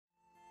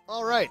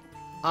Alright,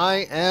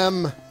 I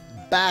am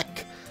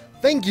back.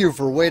 Thank you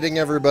for waiting,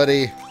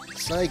 everybody.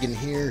 Saigan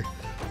here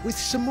with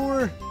some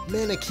more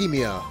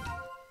Khemia.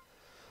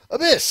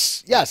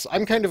 Abyss! Yes,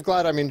 I'm kind of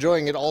glad I'm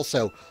enjoying it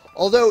also.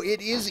 Although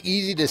it is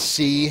easy to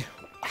see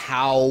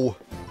how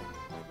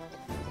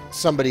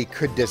somebody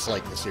could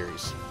dislike the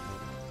series.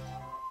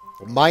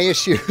 My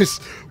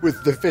issues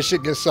with the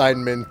fishing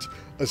assignment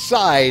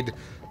aside,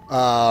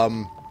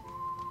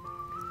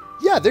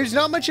 yeah, there's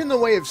not much in the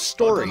way of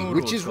story,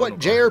 which is what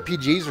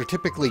JRPGs are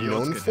typically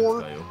known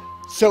for.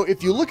 So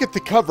if you look at the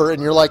cover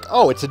and you're like,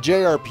 oh, it's a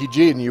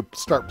JRPG, and you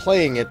start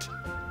playing it,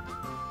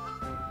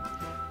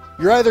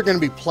 you're either going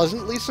to be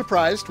pleasantly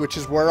surprised, which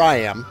is where I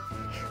am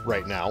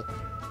right now,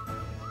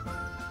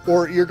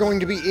 or you're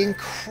going to be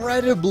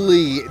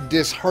incredibly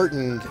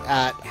disheartened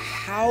at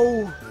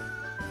how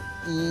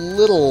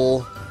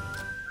little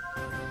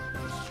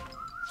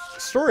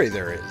story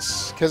there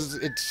is,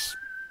 because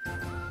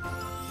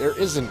there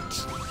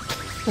isn't.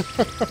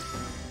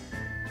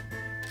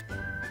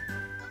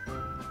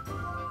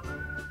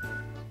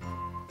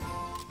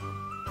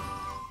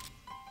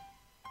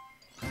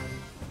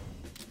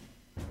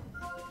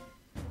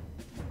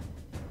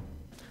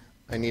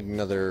 I need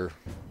another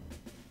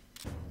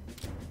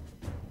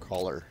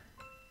collar.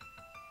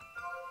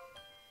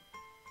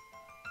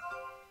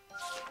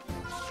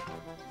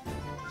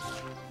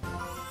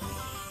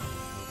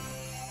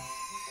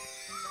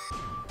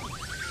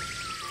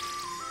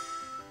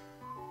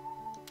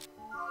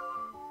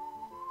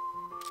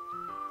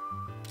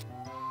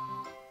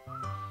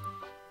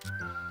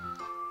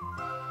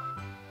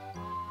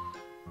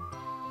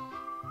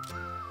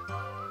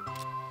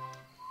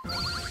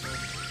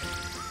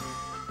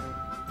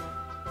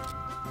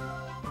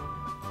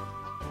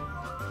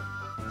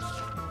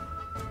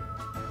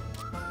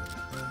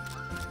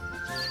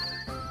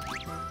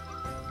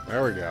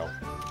 There we go.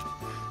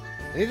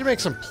 I need to make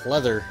some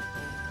pleather.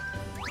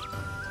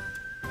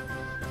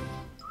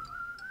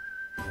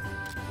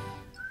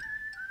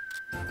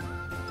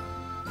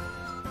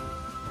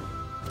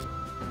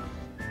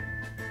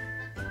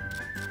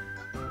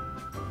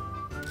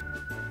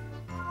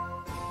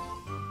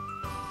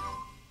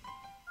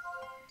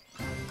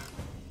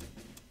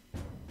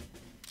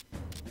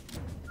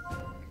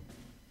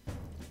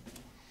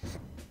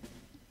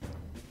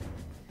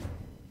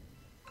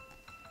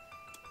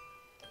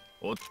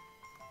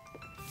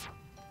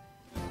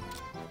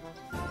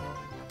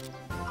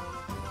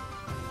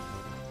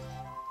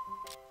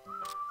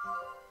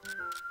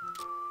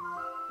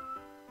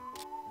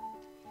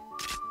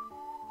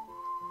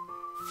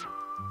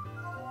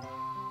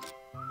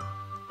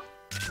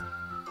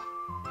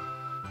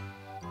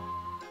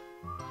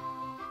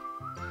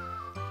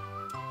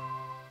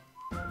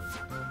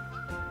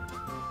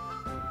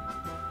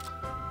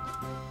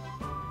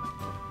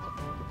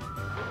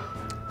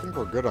 I think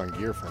we're good on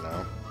gear for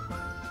now.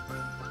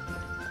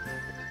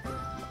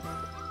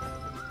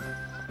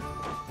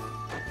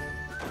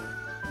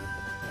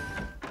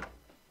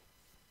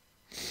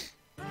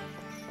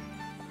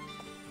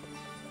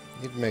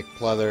 Need to make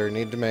pleather,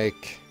 need to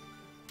make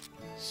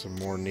some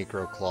more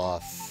necro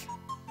cloth.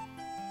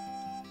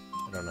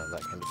 I don't have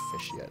that kind of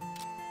fish yet.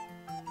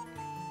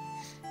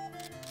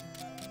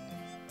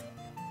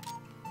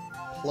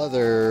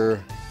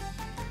 Pleather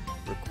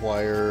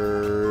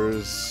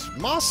requires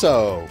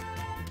Maso.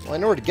 Well, I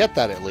know where to get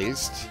that at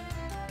least.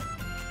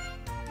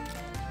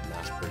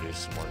 Mass produce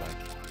some more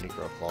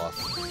necro cloth.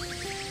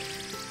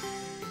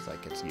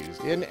 That gets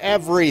used in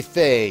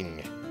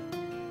everything.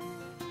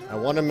 I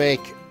want to make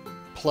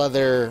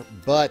pleather,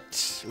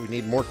 but we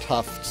need more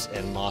tufts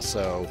and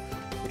Maso,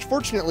 which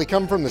fortunately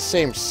come from the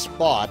same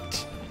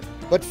spot.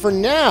 But for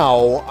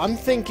now, I'm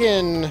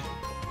thinking,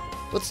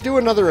 let's do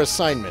another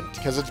assignment,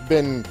 because it's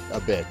been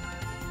a bit.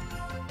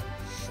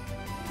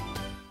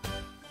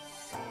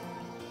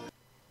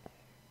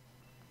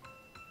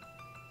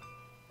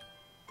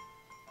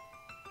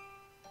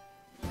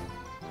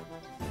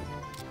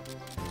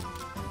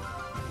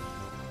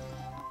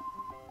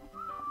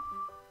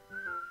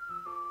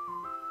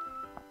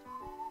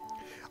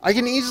 I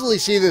can easily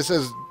see this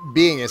as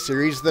being a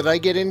series that I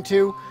get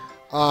into.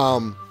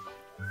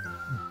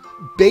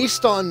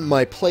 Based on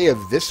my play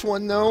of this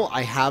one, though,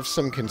 I have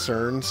some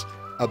concerns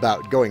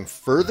about going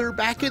further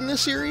back in the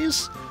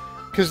series,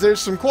 because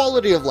there's some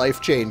quality of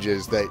life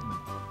changes that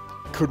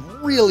could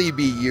really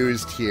be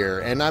used here,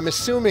 and I'm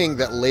assuming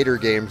that later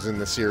games in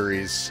the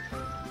series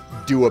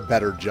do a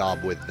better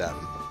job with them.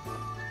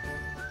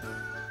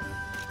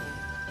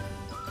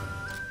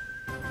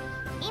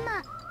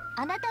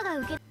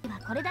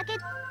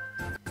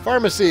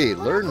 Pharmacy.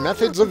 Learn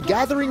methods of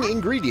gathering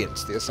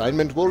ingredients. The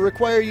assignment will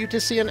require you to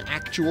see an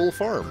actual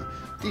farm.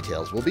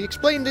 Details will be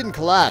explained in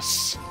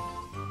class.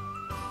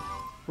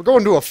 We're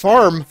going to a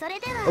farm.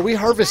 Are we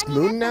Harvest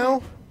Moon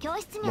now?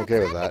 I'm okay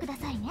with that.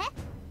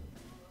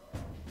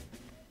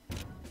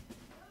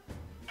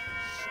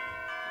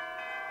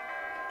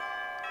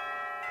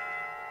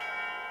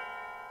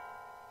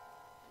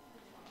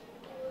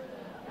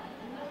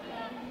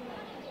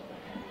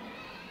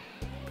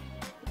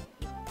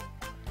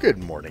 Good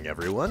morning,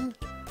 everyone.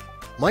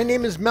 My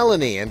name is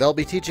Melanie, and I'll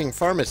be teaching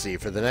pharmacy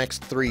for the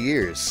next 3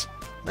 years.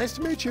 Nice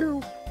to meet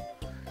you.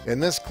 In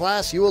this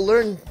class, you will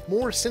learn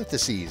more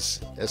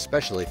syntheses,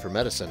 especially for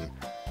medicine.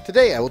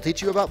 Today, I will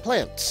teach you about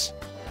plants.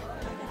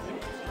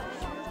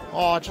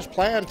 Oh, just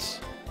plants.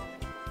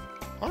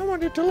 I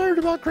wanted to learn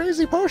about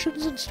crazy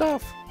potions and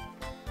stuff.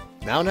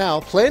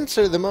 Now, plants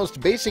are the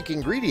most basic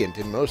ingredient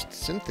in most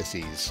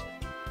syntheses.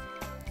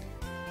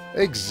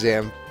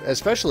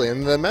 Especially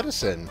in the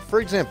medicine. For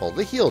example,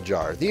 the heal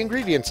jar. The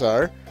ingredients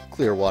are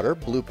clear water,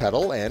 blue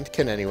petal, and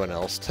can anyone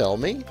else tell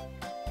me?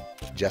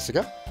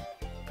 Jessica?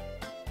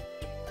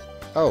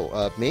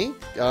 Oh, me?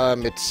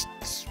 It's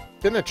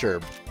spinach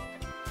herb.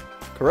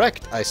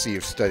 Correct. I see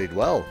you've studied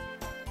well.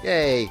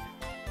 Yay.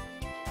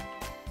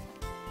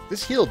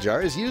 This heal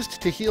jar is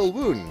used to heal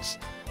wounds,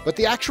 but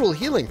the actual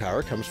healing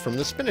power comes from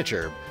the spinach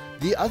herb.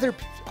 The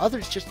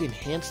others just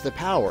enhance the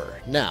power.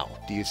 Now,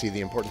 do you see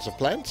the importance of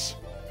plants?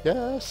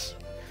 Yes.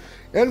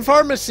 In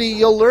pharmacy,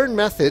 you'll learn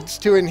methods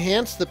to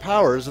enhance the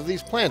powers of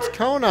these plants.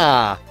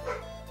 Kona!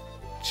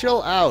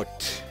 Chill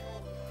out.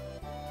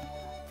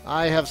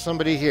 I have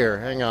somebody here.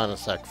 Hang on a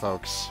sec,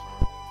 folks.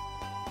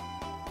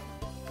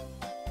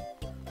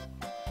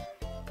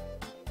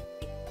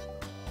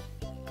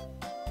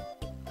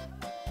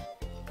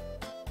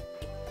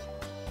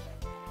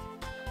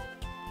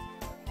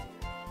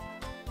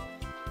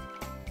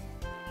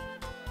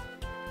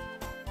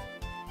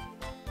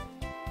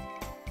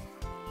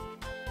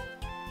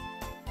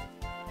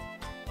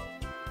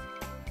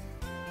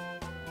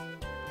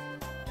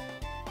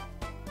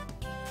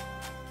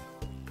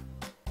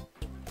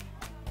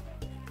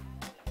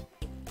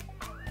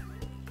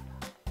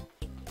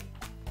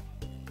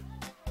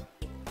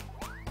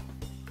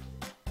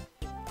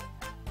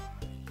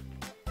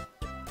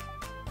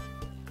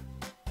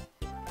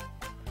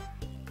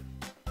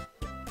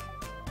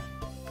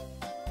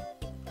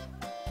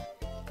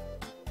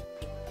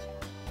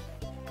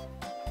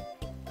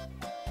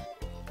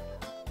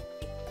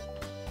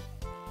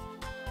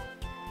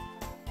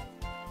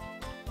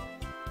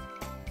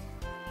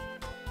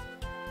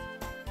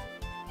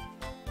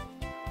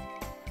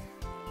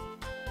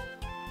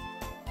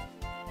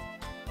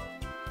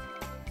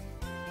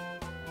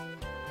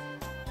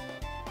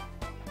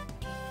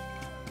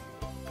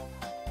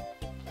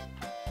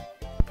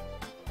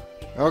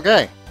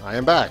 Okay, I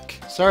am back.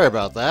 Sorry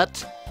about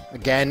that.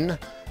 Again.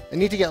 I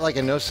need to get like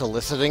a no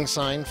soliciting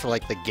sign for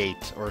like the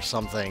gate or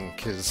something,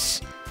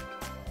 because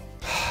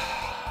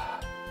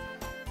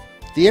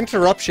the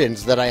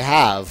interruptions that I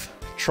have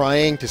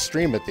trying to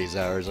stream at these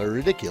hours are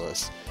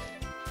ridiculous.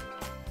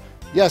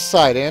 Yes,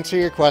 Sai, to answer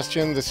your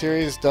question, the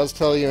series does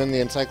tell you in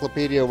the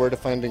encyclopedia where to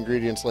find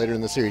ingredients later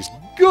in the series.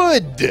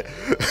 Good!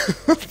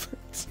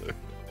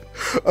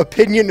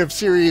 Opinion of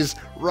series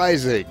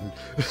rising.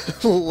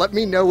 Let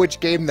me know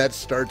which game that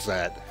starts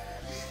at.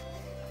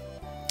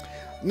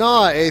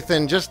 Nah,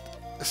 Ethan, just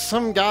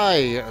some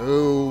guy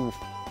who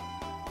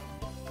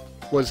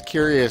was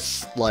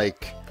curious,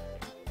 like,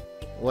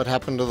 what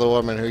happened to the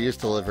woman who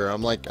used to live here?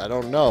 I'm like, I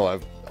don't know.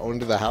 I've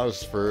owned the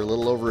house for a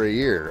little over a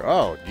year.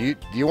 Oh, do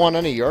you want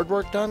any yard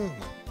work done?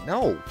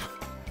 No.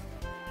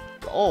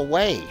 Go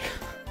away.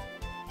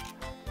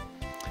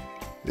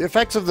 The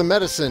effects of the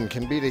medicine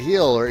can be to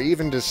heal or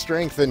even to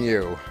strengthen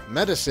you.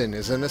 Medicine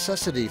is a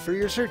necessity for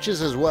your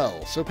searches as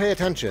well, so pay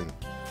attention.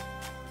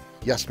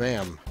 Yes,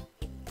 ma'am.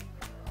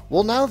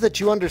 Well, now that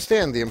you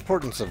understand the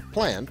importance of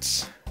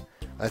plants,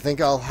 I think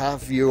I'll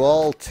have you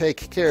all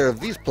take care of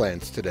these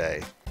plants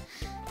today.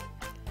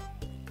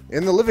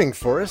 In the living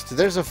forest,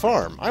 there's a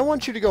farm. I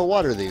want you to go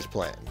water these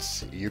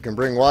plants. You can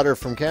bring water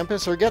from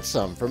campus or get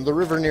some from the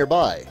river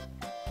nearby.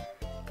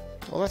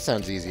 Well, that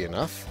sounds easy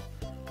enough.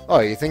 Oh,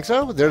 you think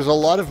so? There's a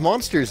lot of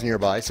monsters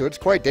nearby, so it's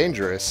quite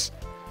dangerous.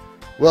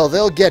 Well,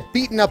 they'll get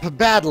beaten up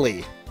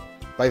badly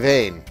by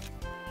Vane.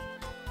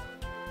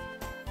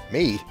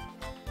 Me?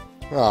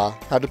 Ah,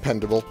 how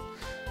dependable.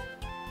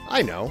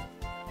 I know.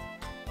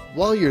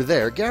 While you're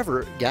there,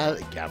 gather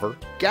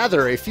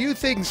a few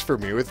things for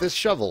me with this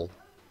shovel.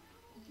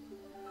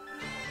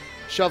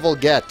 Shovel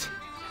get.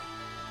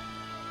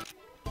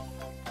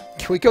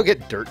 Can we go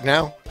get dirt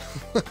now?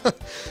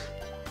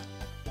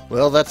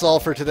 Well, that's all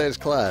for today's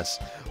class.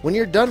 When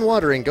you're done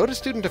watering, go to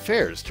Student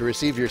Affairs to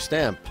receive your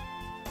stamp.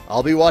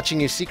 I'll be watching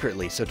you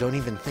secretly, so don't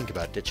even think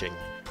about ditching.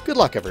 Good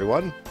luck,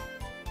 everyone.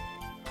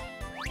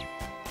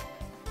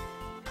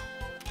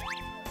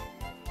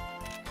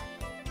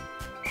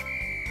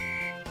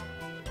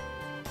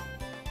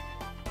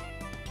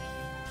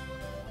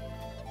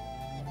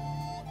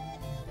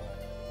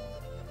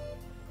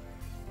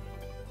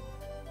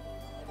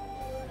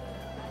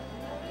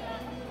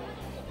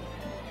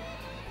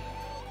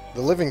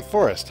 The living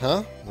forest,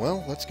 huh?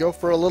 Well, let's go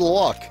for a little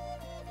walk.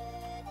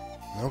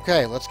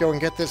 Okay, let's go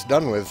and get this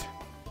done with.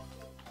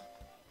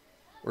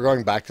 We're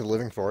going back to the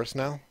living forest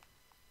now?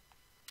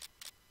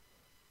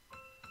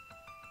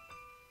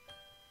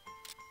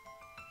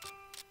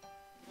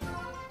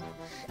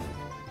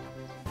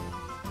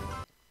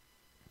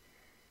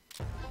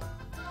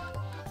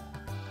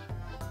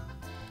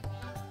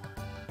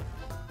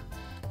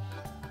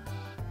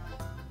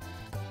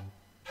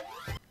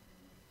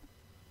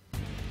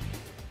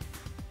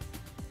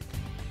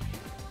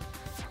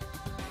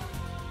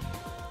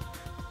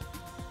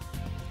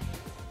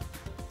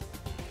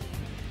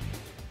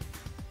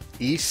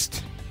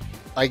 east,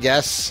 I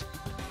guess.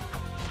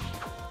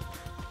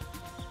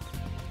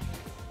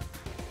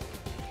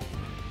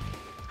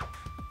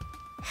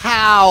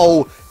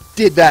 How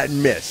did that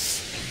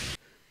miss?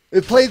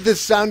 It played this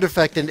sound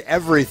effect and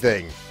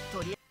everything.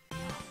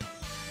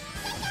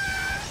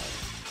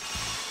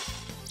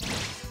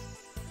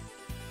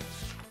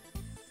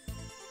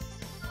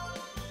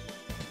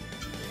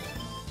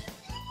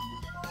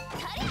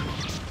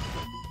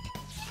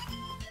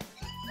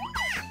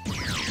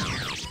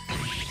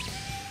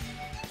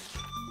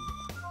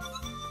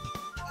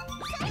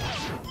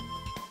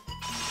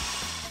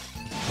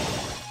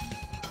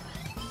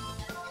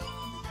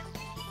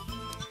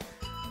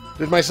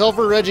 Did myself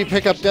or Reggie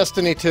pick up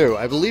Destiny 2?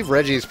 I believe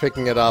Reggie's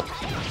picking it up.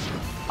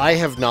 I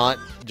have not,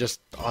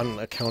 just on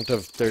account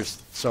of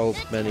there's so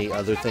many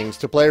other things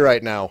to play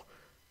right now.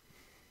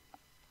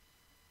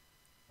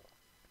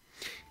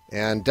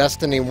 And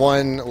Destiny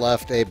 1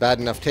 left a bad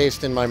enough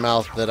taste in my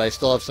mouth that I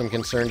still have some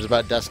concerns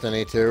about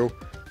Destiny 2.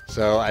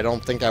 So I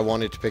don't think I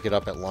wanted to pick it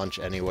up at launch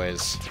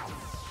anyways.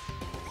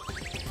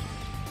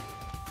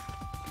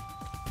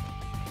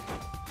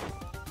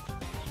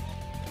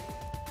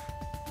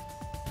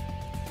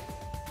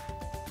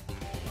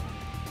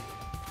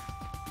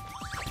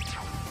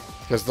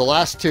 Because the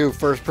last two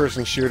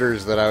first-person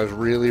shooters that I was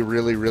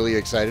really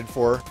excited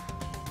for,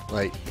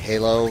 like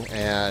Halo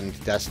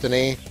and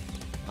Destiny,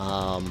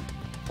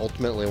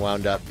 ultimately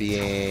wound up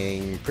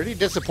being pretty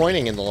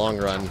disappointing in the long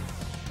run.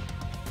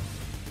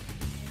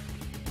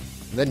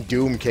 And then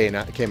Doom came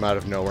out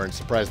of nowhere and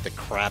surprised the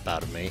crap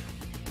out of me.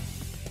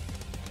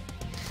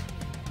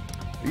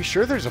 Are you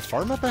sure there's a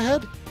farm up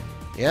ahead?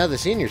 Yeah, the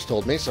seniors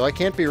told me, so I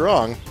can't be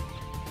wrong.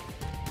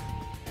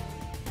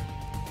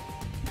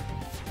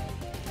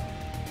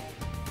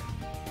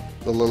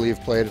 The Lily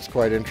you've played is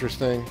quite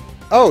interesting.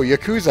 Oh,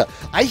 Yakuza.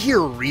 I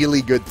hear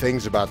really good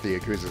things about the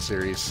Yakuza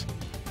series.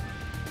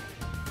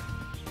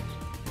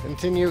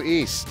 Continue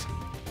east.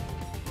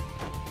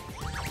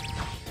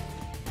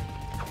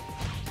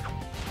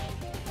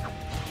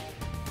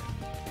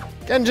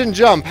 Genjin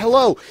Jump,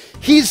 hello!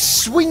 He's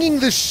swinging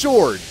the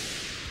sword!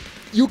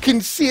 You can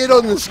see it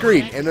on the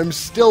screen, and I'm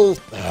still...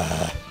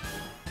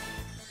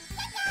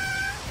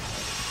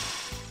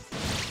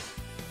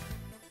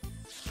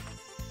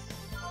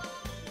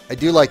 I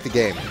do like the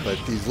game, but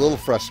these little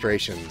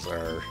frustrations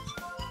are...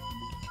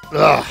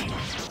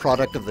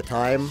 product of the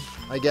time,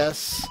 I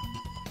guess.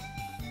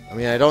 I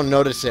mean, I don't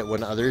notice it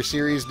when other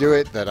series do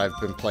it that I've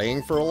been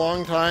playing for a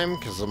long time,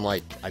 because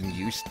I'm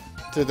used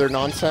to their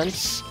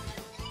nonsense.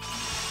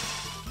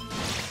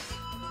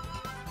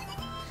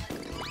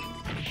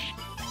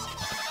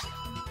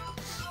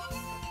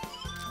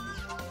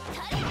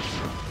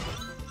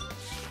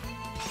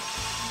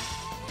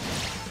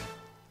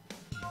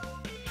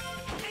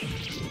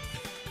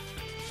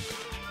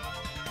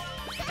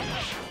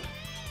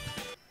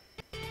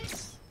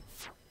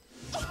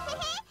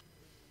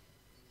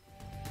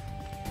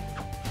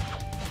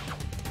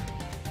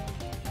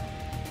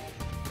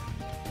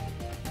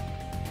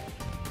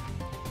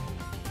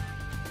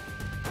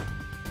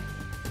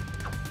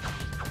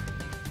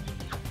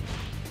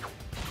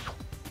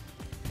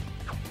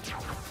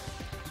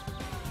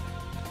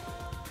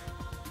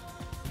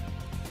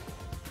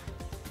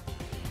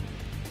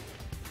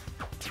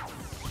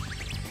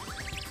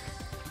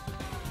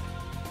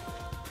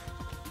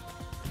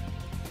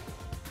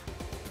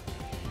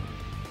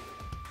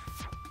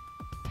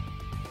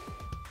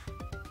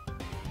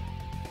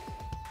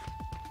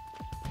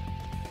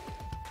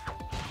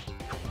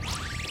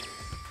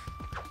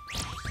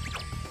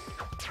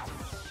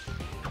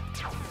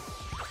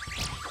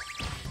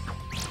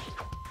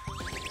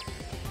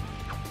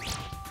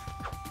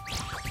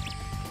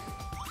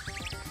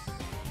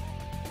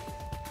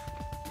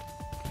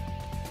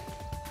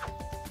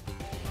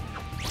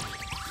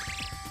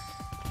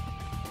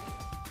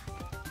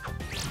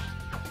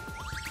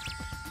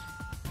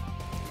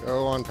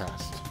 Go on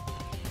past.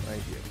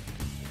 Thank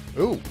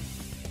you. Ooh.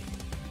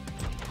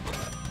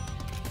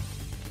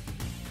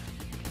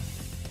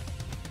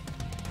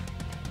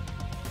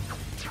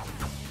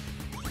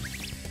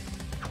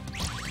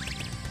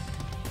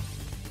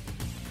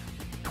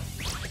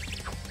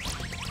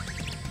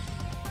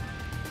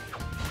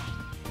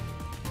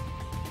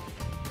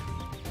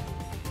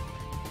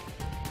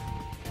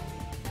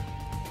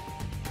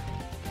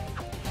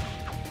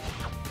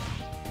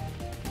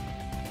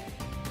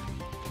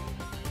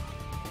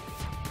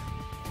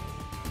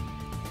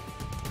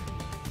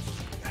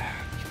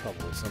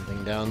 Probably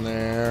something down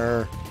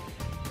there.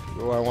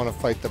 Do I want to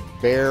fight the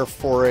bear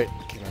for it?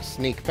 Can I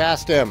sneak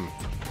past him?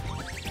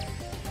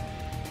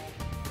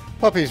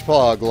 Puppy's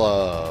paw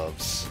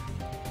gloves.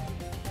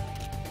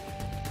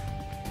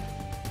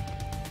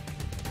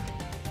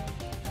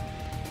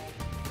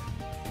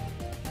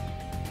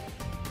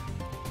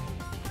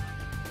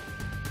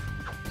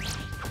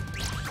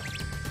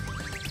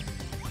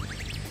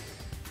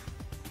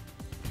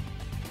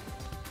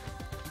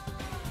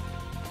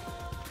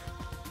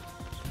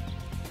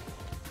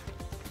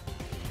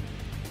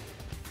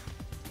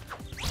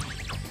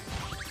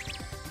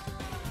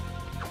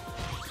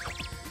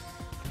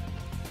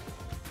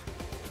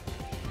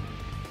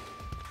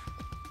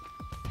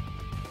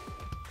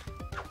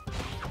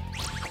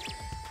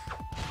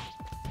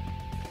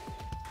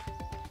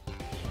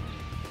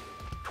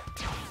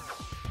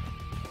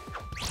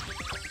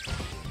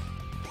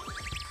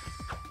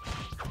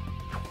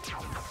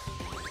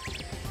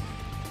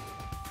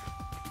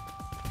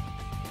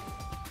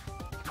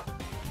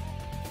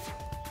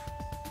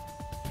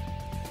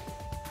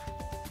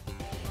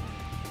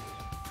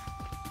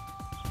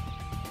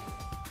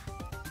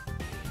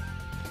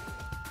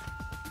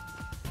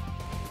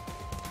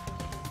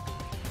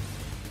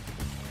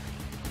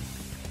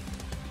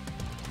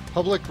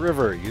 Public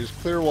river. Use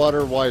clear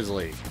water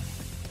wisely.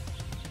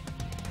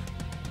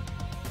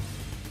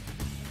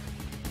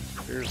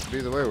 Appears to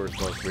be the way we're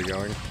supposed to be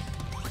going.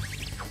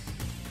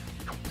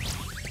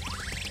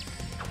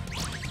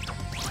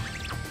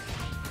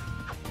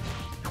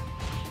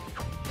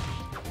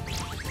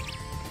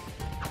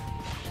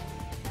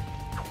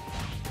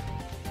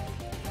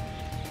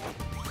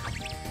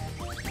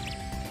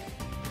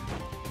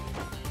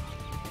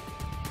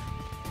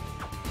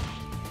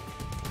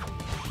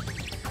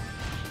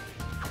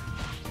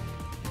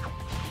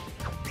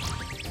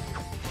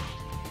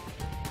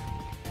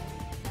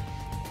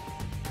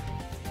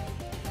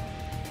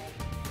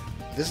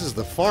 This is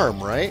the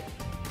farm, right?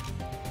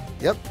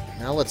 Yep.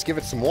 Now let's give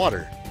it some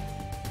water.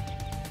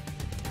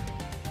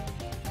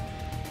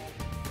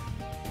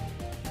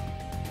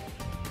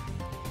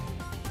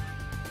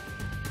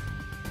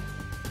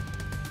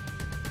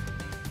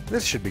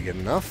 This should be good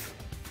enough.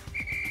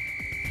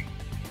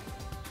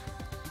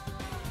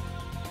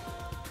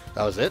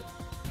 That was it?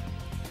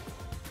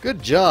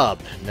 Good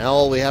job. Now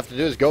all we have to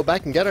do is go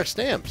back and get our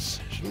stamps.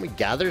 Shouldn't we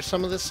gather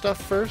some of this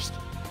stuff first?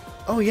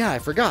 Oh yeah, I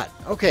forgot.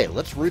 Okay,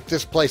 let's root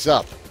this place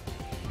up.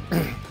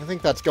 I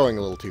think that's going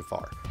a little too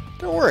far.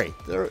 Don't worry,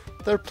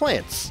 they're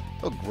plants.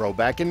 They'll grow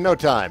back in no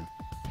time.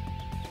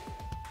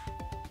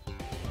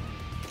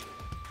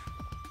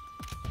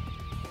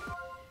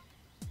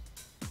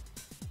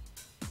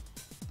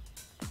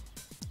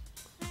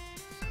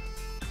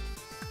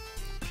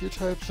 A few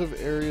types of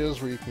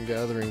areas where you can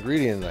gather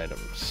ingredient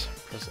items.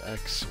 Press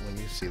X when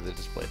you see the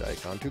displayed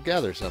icon to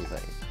gather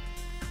something.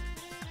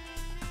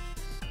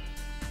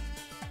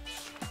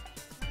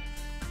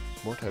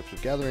 More types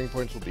of gathering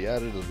points will be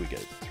added as we get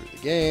through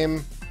the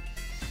game.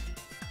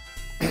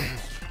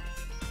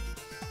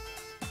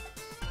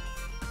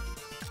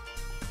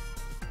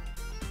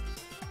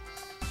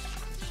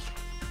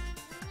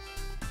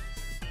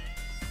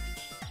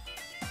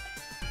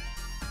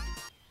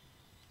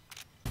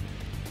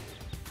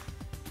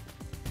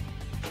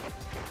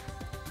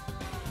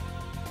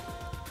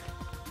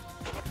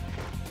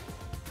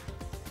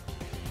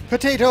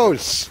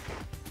 Potatoes!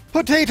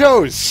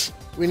 Potatoes!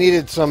 We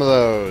needed some of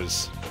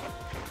those.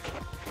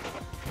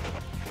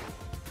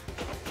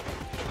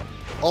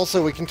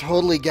 Also, we can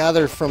totally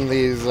gather from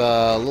these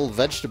little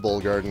vegetable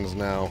gardens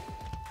now,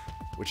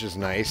 which is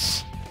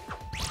nice.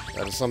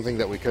 That is something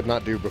that we could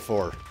not do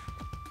before.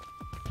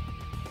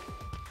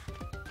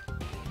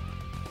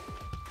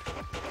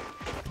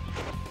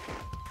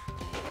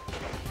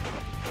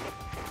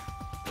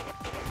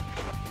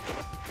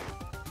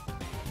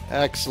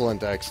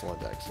 Excellent,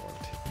 excellent, excellent.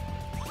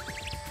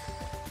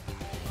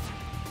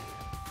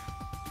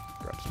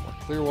 Grab some more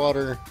clear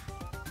water.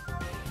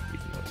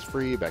 Even though it's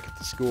free, back at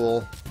the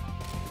school.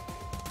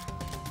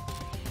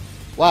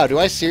 Wow, do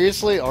I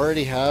seriously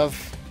already have...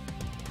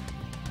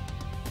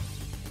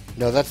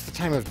 No, that's the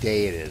time of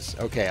day it is.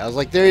 Okay, I was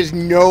like, there is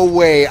no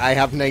way I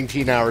have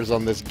 19 hours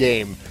on this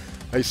game.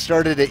 I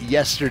started it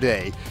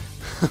yesterday.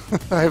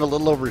 I have a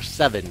little over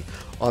 7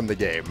 on the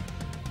game.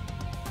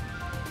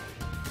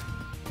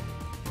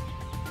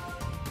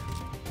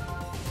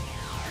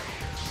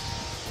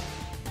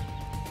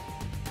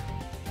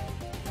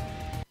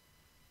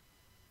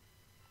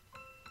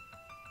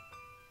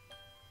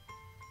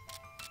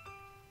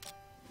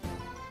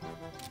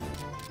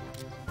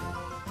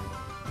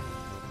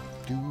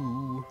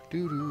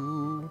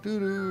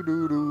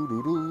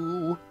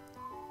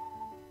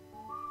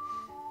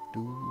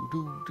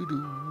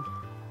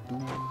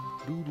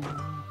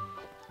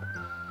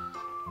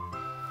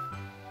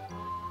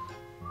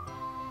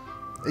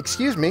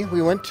 Excuse me,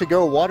 we went to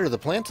go water the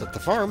plants at the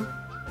farm.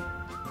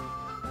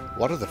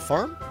 Water the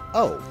farm?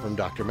 Oh, from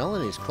Dr.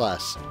 Melanie's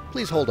class.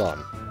 Please hold on.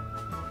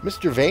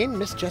 Mr. Vane,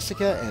 Miss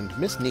Jessica, and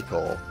Miss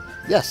Nicole.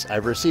 Yes,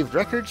 I've received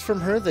records from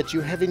her that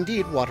you have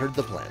indeed watered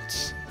the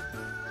plants.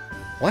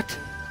 What?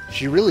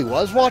 She really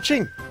was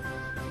watching?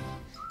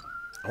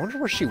 I wonder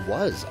where she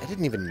was. I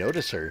didn't even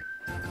notice her.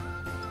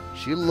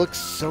 She looks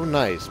so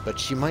nice, but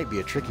she might be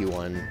a tricky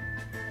one.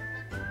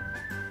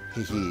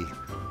 Hee hee.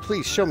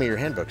 Please show me your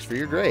handbooks for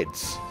your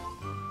grades.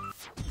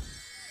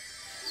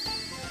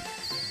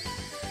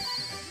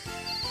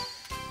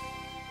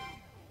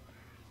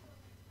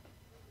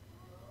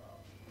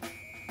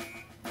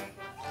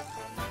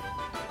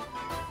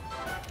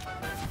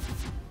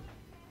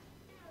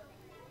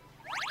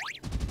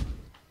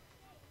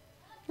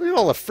 Look at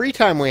all the free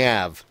time we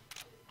have.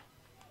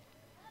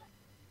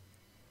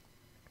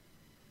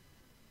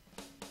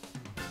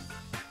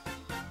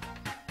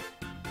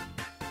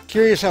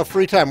 Curious how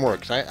free time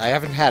works. I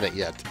haven't had it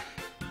yet.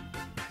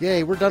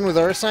 Yay, we're done with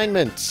our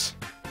assignments.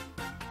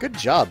 Good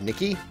job,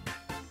 Nikki.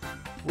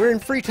 We're in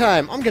free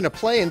time. I'm gonna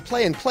play and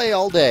play and play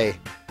all day.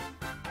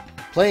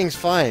 Playing's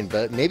fine,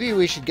 but maybe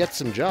we should get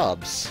some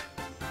jobs.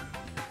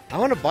 I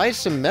want to buy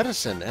some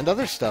medicine and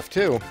other stuff,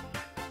 too.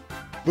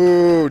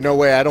 Boo, no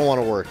way, I don't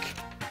want to work.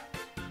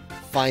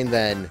 Fine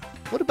then.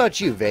 What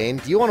about you, Vane?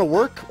 Do you want to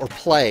work or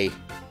play?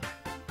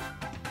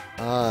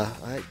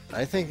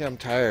 I think I'm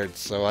tired,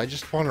 so I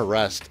just want to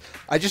rest.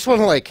 I just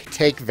want to, like,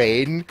 take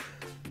Vane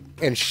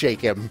and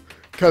shake him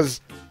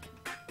Because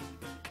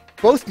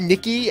both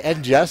Nikki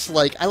and Jess,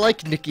 like, I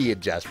like Nikki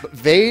and Jess, but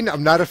Vane,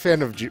 I'm not a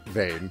fan of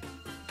Vane.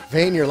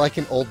 Vane, you're like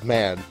an old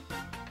man.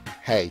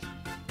 Hey,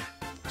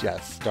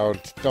 Jess,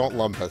 don't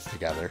lump us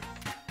together.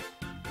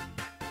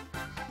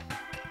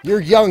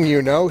 You're young,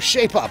 you know.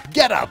 Shape up.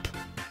 Get up.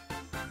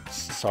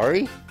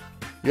 Sorry?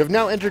 You have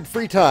now entered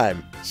free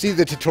time. See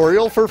the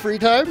tutorial for free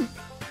time?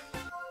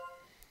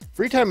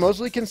 Free time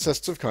mostly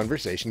consists of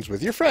conversations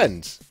with your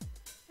friends.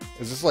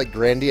 Is this like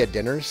Grandy at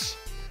dinners?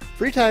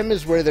 Free time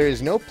is where there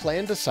is no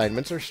planned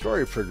assignments or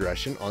story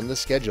progression on the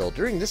schedule.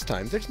 During this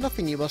time, there's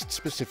nothing you must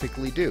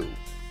specifically do.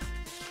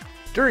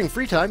 During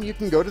free time, you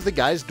can go to the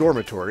guy's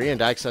dormitory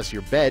and access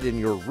your bed in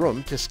your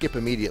room to skip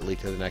immediately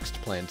to the next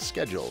planned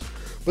schedule.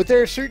 But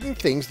there are certain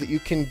things that you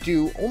can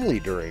do only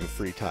during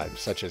free time,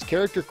 such as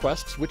character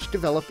quests, which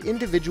develop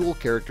individual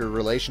character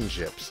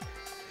relationships.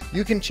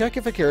 You can check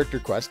if a character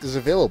quest is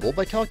available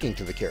by talking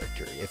to the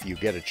character. If you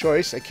get a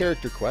choice, a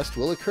character quest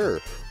will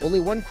occur. Only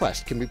one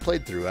quest can be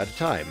played through at a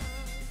time.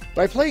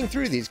 By playing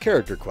through these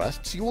character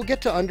quests, you will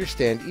get to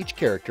understand each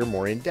character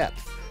more in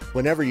depth.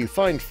 Whenever you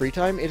find free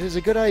time, it is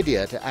a good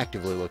idea to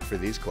actively look for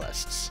these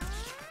quests.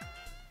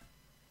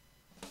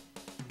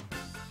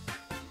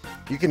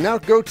 You can now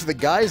go to the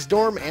guys'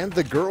 dorm and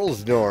the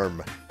girls'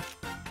 dorm.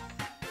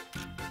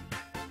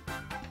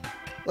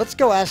 Let's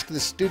go ask the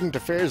Student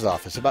Affairs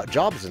office about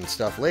jobs and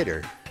stuff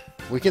later.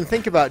 We can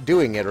think about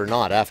doing it or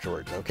not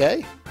afterwards,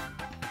 okay?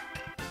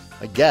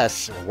 I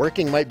guess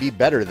working might be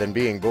better than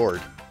being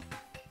bored.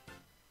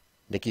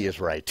 Nikki is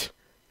right.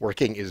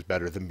 Working is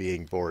better than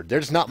being bored.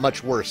 There's not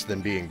much worse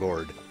than being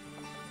bored.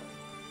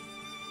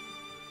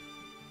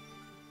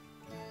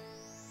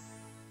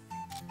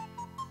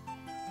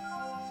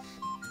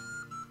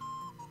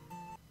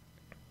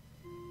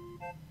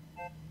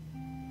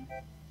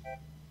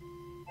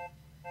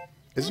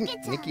 Isn't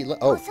Nikki?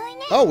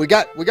 Oh, we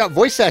got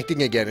voice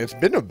acting again. It's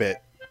been a bit.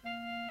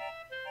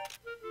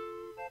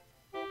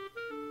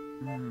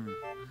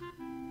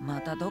 ま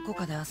たどこ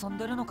かで遊ん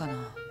でるのかな。あ、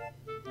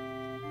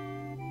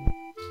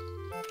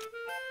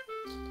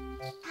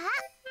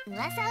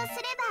噂をす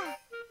れば。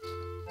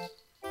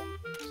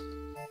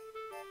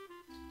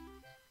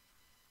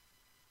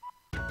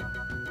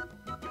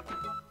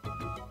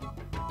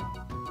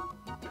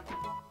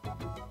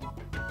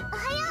お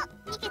はよ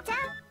う、ニケちゃん。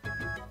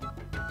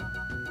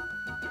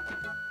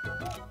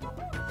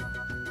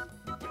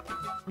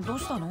どう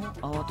したの？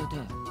慌てて。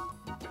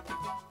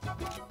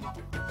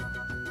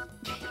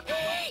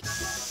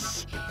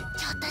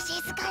ちょっと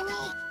静かに。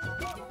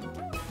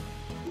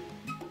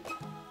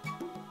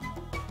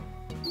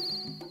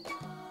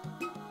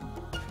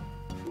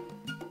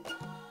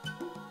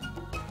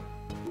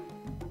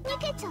ニ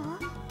ケちゃん？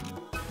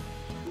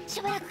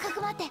しばらくか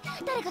くまって、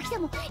誰か来て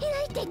もいな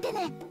いって言って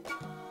ね。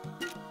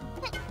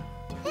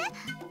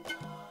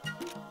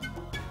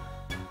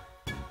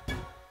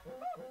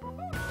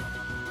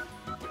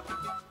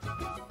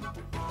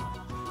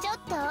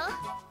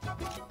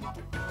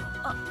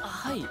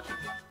はい。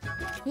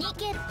ニ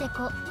ケって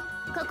こ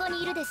こ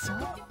にいるでしょ？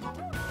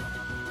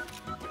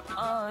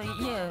あ、い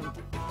え、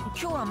今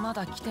日はま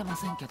だ来てま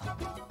せんけど。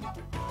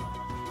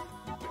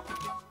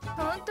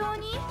本当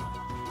に？隠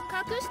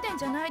してん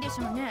じゃないでし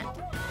ょうね。本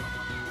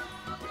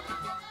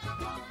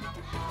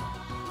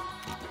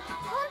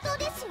当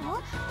です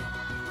よ。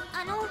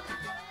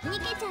ニ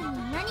ケちゃん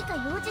に何か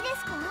用事で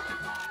すか？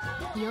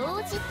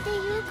用事って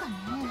いうかね。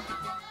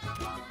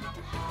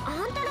あ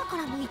んたらか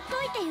らも言っ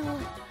といてよ。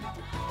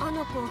あ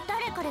の子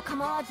誰かで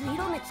構わず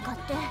色目使っ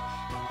てニ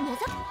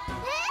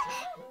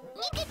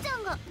ケちゃ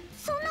んが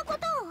そんなこ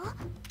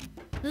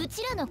とを？う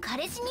ちらの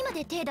彼氏にま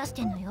で手出し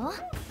てんのよ、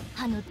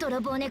あの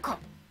泥棒猫。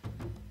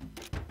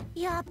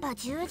やっぱ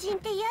獣人っ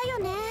て嫌よ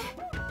ね、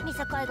見境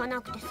がな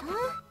くてさ。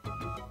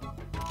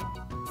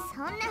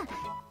そんな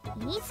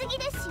言い過ぎ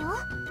ですよ。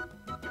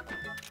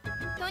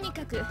とに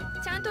かく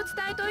ちゃんと伝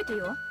えといて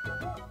よ。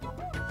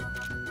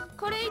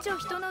これ以上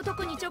人の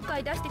男にちょっか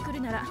い出してく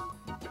るなら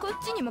こ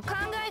っちにも考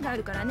えがあ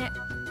るからね。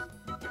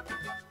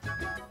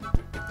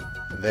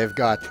 They've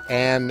got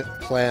an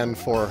plan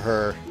for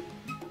her.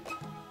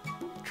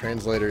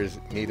 Translators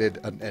needed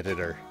an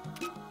editor.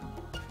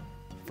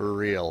 For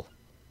real.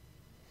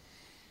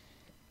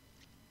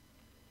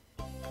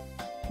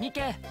 ニ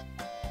ケ、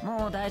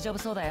もう大丈夫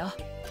そうだよ。ね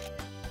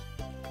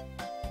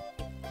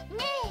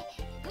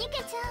え、ニケ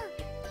ちゃ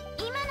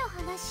ん、今の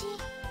話。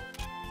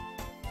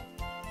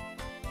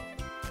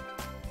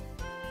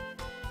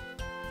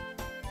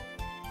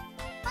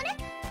あれ？い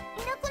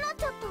なくなっ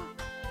ちゃった。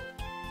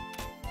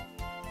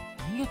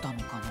逃げたの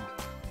かな。い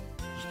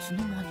つの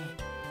間に。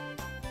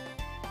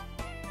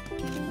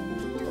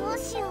どう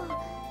しよう。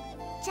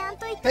ちゃん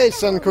と言って。 Hey,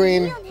 Sun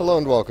Queen. Hello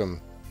and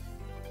welcome.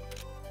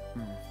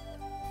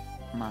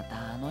 ま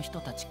たあの人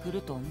たち来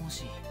ると思う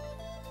し。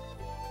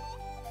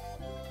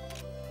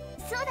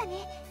そうだ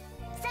ね。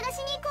探し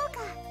に行こうか。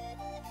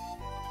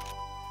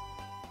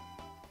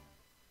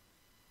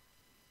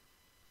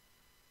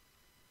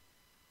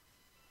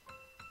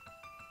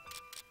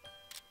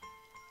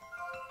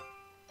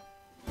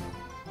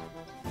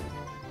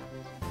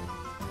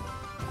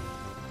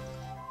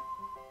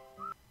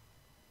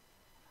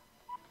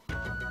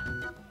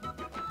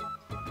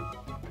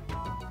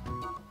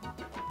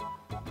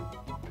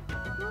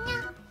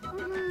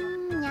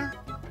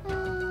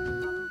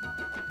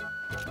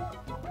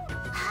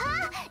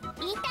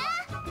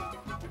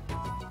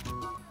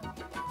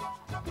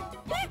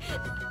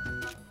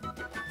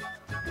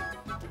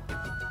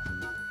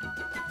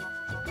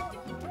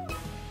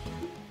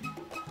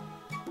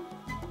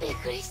びっ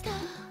くりした。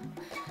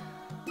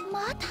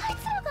またあい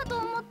つらかと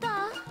思っ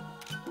た。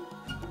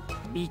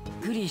びっ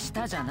くりし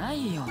たじゃな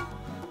いよ。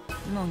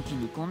のんき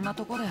にこんな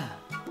とこで。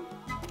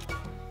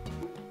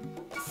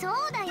そう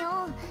だ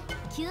よ、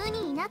急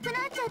にいなくなっ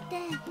ちゃって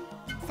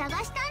探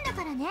したん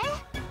だからね。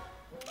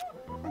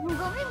ごめんご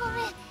めん、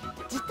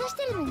じっとし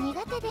てるの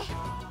苦手で。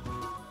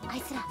あ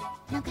いつら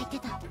なんか言って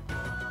た。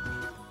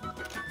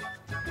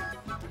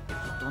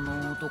人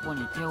の男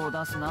に手を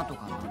出すなと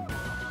かなんだ。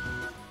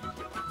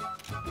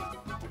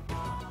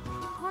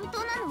本当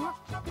なの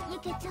ニ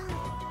ケちゃん。ね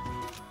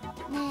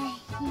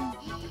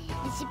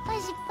え、失敗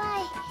失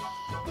敗。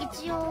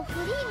一応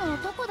フリーの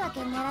男だ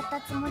け狙った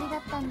つもりだ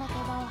ったんだけど、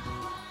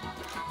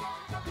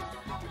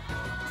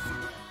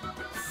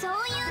そういう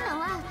の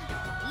は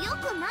良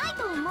くない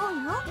と思う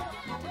よ。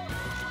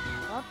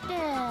だって。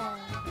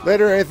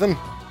 Later, Ethan.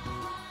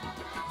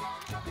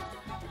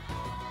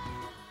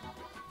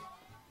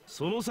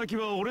 その先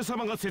は俺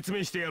様が説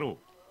明してやろ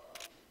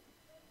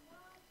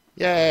う。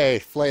 Yay,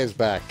 Flay is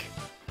back.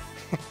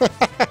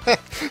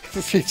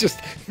 He's just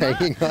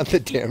hanging on the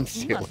damn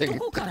ceiling.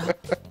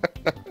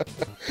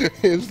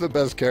 He's the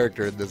best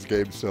character in this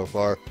game so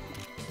far.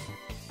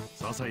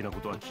 些細な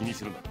ことは気に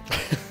するな。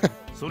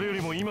それよ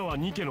りも今は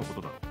ニケのこ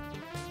とだ。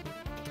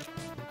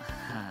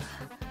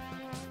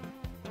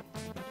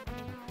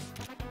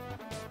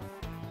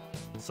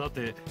さ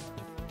て、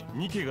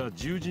ニケが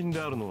獣人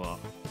であるのは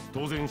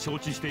当然承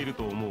知している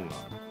と思うが。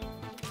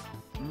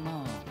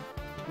まあ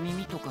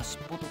耳とか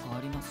尻尾とか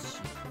あります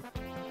し。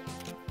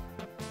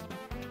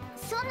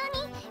そんな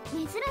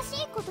に珍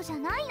しいことじゃ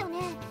ないよね。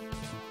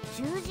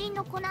獣人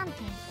の子なん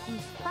ていっ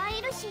ぱい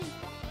いるし。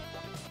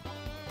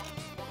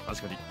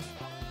確かに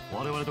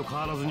我々と変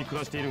わらずに暮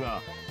らしている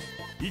が、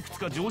いくつ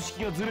か常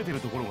識がずれてる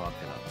ところがあっ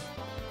てな。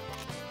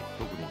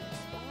特に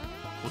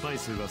個体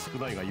数が少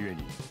ないがゆえ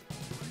に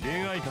恋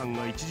愛観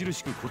が著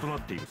しく異な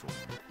っているそう。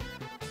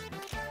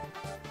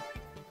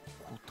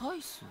個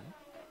体数っ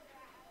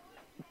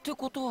て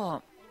こと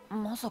は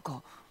まさ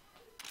か。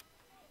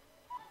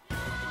そ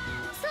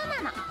う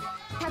なの、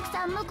たく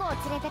さん婿を連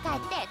れて帰っ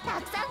て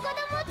たくさん子供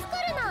を作る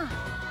の。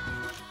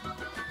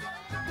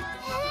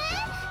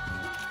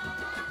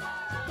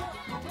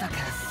だか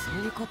らそう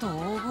いうことを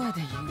大声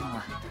で言うの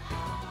は。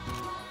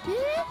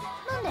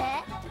なんで？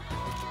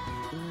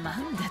な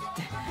んでって。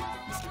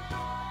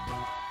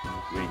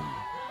上に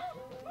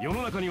世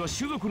の中には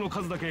種族の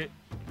数だけ、い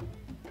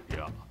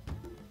や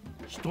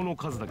人の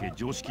数だけ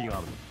常識が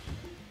ある。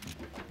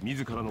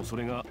自らのそ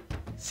れが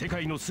世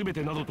界の全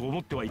てなどと思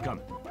ってはいか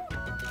ん。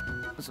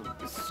そ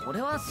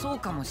れはそう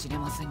かもしれ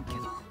ませんけど。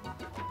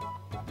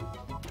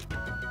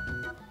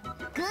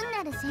グン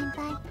ナル先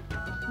輩、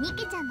ニ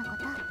ケちゃんのこ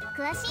と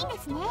詳しいんで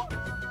すね。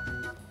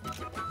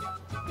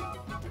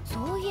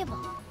そういえば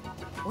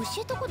教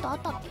えたことあっ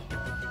たっけ？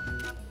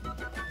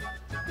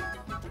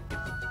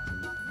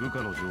部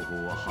下の情報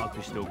は把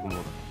握しておくものだ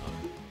っ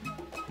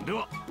た。で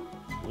は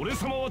俺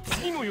様は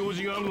次の用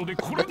事があるので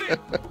これで。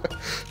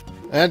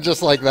And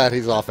just like that,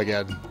 he's off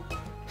again. 忙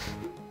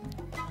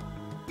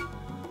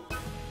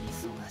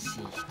しい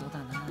人だ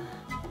な。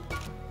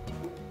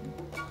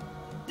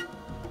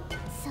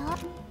そう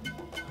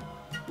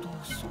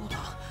だ、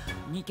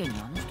ニケに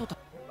あの人だ。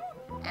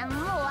もう分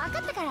か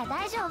ったから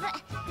大丈夫。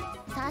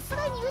さす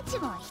がにうち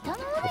も人の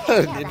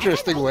What an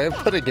interesting way of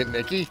putting it,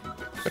 Nikki.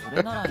 そ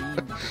れならいいん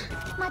だ。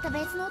また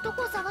別の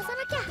男を探さ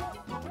なきゃ。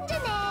じゃ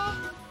ね。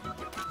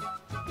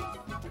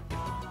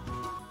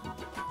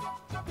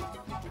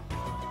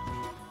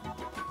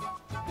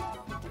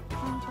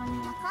本当に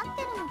分かっ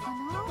てるのかな。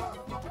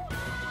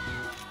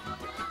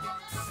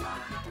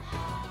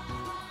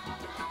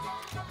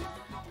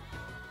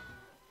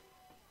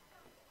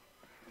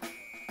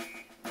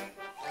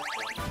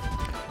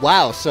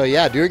Wow, so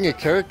yeah, doing a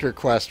character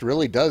quest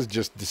really does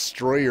just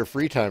destroy your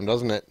free time,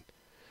 doesn't it?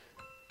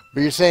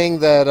 But you're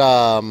saying that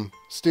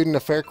student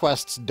affair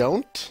quests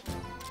don't?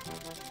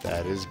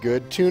 That is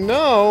good to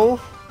know.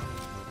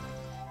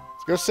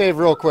 Let's go save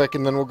real quick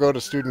and then we'll go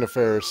to student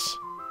affairs.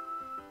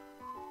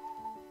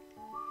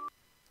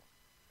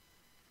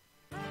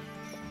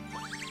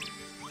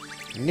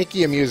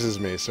 Nikki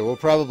amuses me, so we'll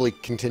probably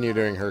continue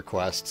doing her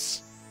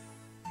quests,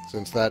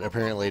 since that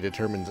apparently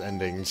determines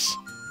endings.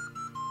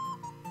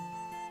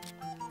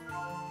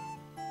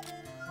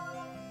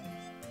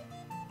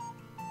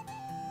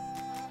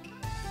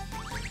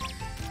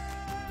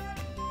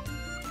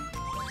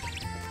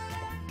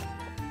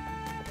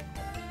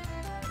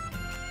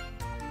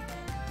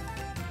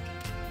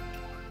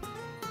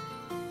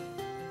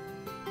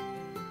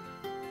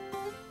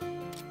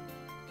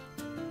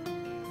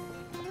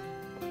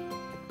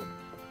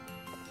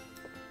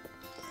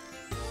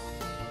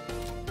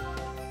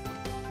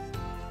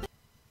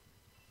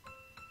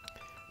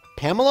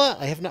 Pamela?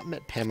 I have not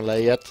met Pamela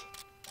yet.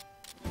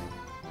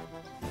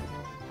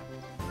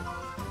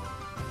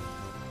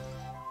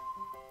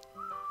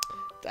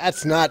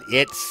 That's not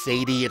it,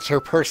 Sadie. It's her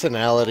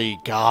personality.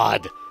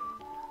 God.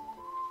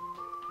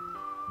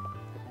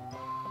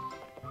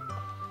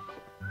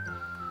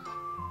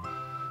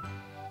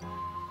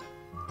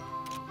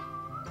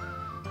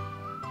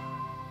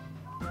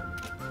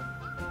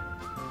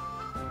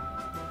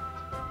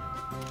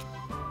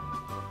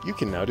 You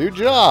can now do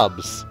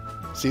jobs.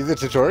 See the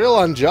tutorial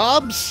on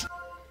jobs?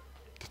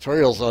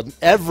 Tutorials on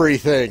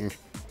everything.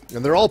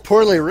 And they're all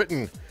poorly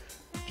written.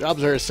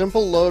 Jobs are a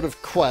simple load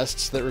of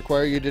quests that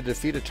require you to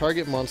defeat a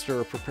target monster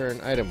or prepare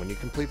an item. When you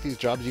complete these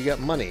jobs, you get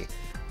money.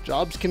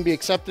 Jobs can be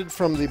accepted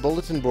from the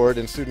bulletin board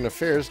in student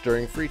affairs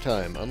during free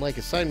time. Unlike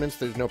assignments,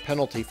 there's no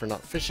penalty for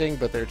not fishing,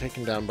 but they're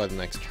taken down by the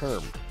next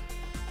term.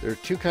 There are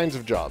two kinds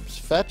of jobs,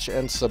 fetch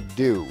and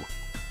subdue.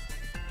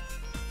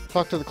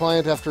 Talk to the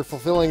client after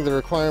fulfilling the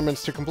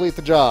requirements to complete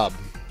the job.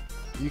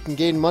 You can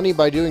gain money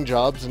by doing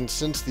jobs, and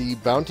since the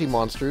bounty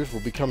monsters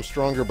will become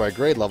stronger by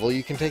grade level,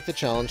 you can take the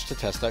challenge to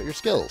test out your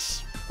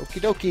skills. Okie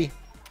dokie.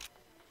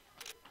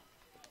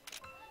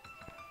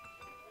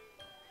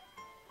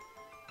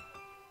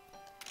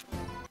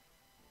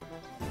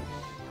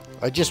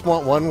 I just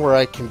want one where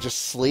I can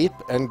just sleep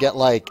and get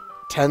like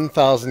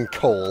 10,000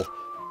 coal.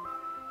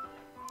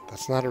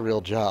 That's not a real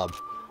job.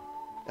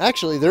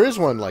 Actually, there is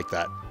one like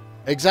that.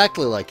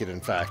 Exactly like it, in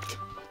fact.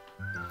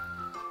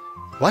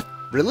 What?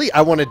 Really?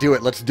 I want to do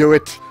it. Let's do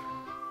it.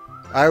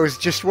 I was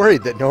just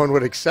worried that no one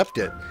would accept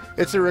it.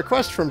 It's a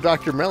request from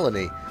Dr.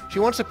 Melanie. She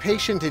wants a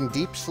patient in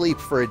deep sleep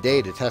for a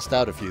day to test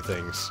out a few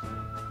things.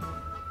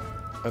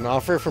 An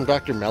offer from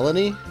Dr.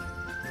 Melanie?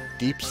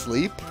 Deep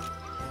sleep?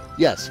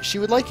 Yes, she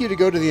would like you to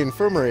go to the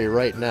infirmary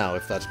right now,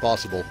 if that's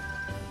possible.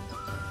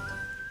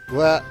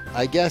 Well,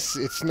 I guess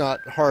it's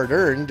not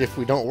hard-earned if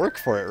we don't work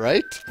for it,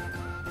 right?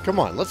 Come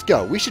on, let's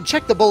go. We should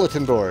check the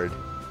bulletin board.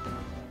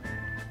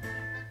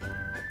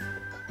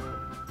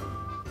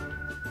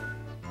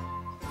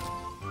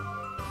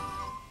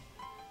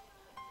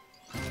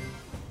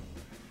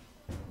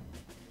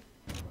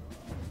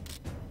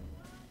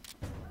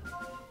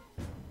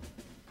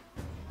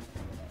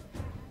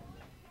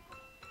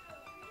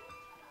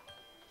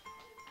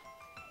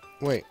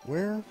 Wait,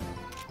 where?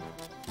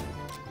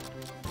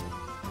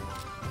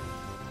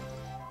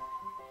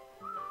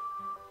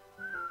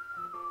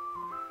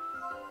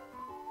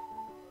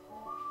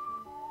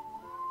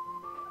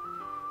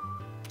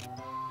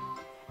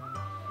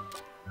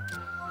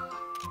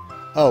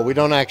 Oh, we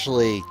don't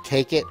actually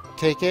take it?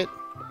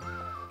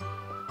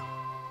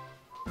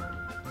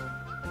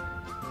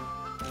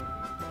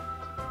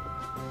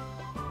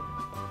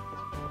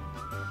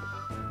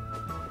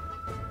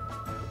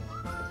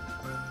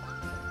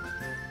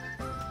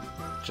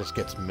 Just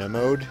gets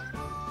memoed.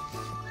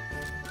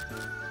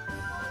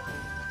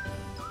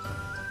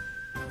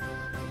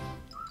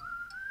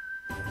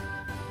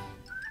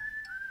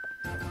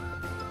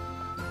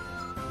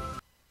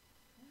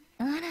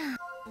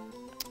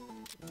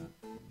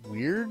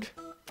 Weird.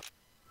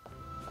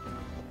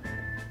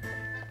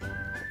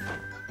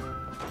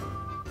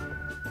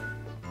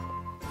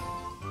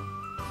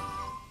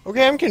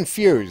 Okay, I'm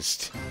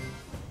confused.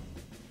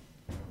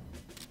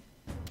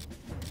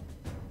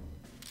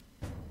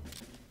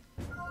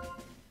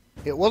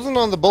 It wasn't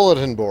on the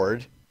bulletin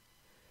board,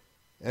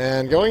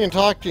 and going and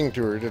talking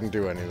to her didn't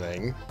do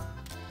anything.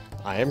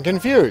 I am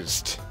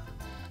confused.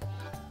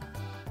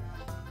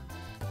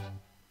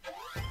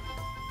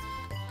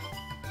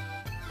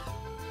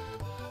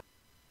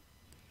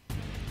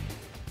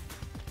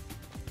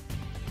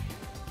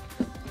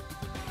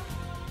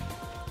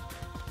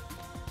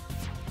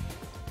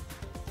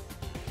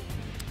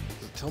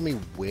 Does it tell me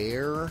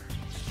where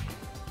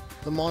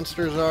the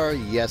monsters are?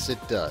 Yes, it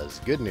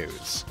does. Good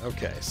news.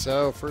 Okay,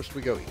 so first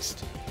we go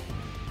east.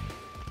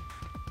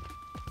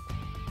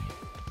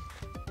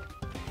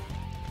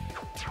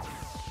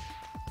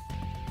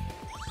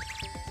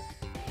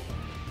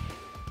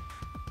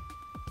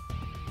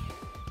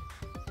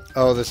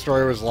 Oh, the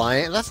story was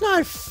lying? That's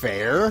not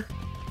fair.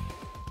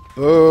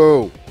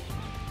 Boo.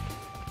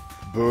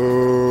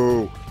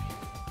 Boo.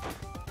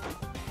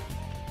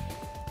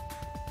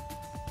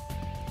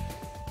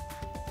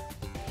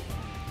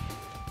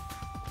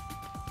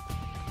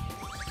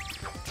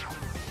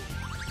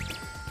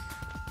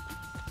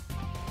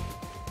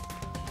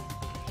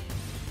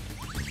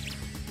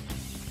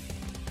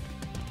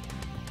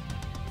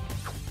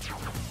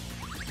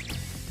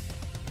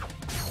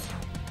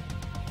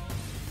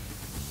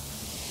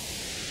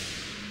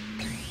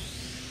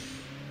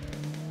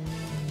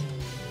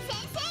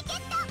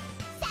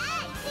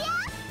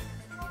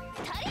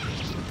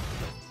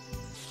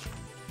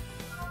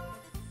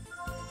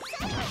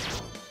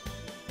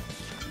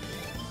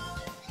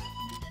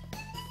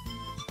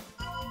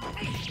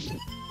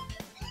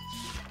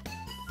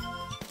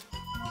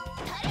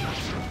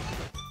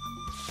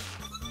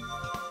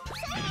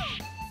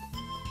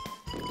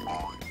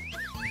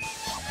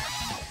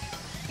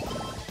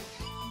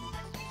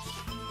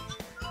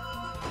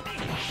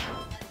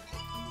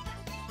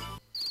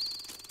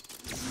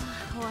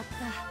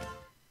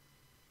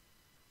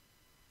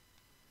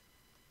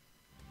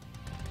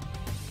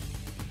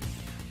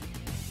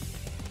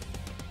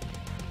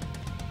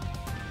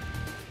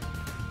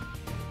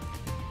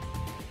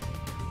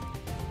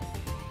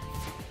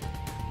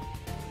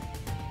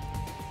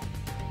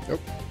 Nope,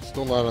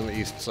 still not on the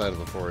east side of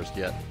the forest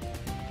yet.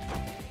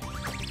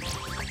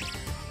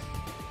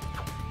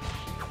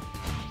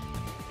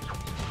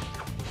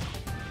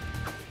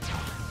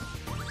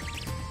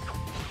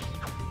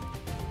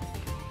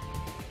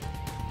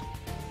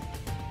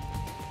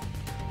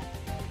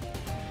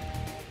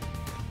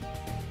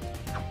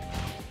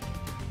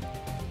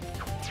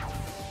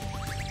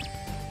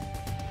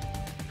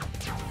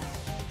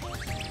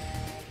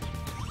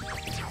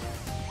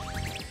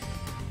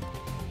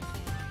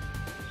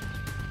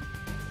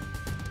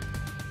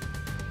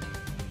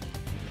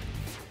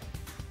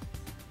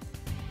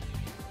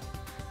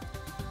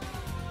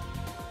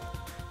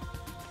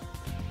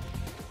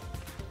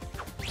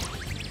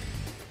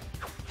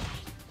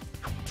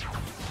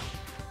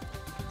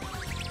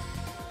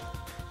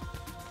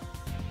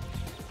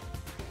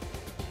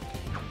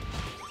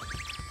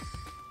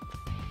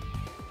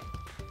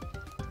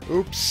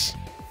 Oops.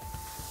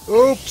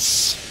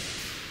 Oops.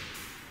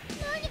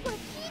 何これ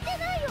聞いて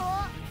ないよ。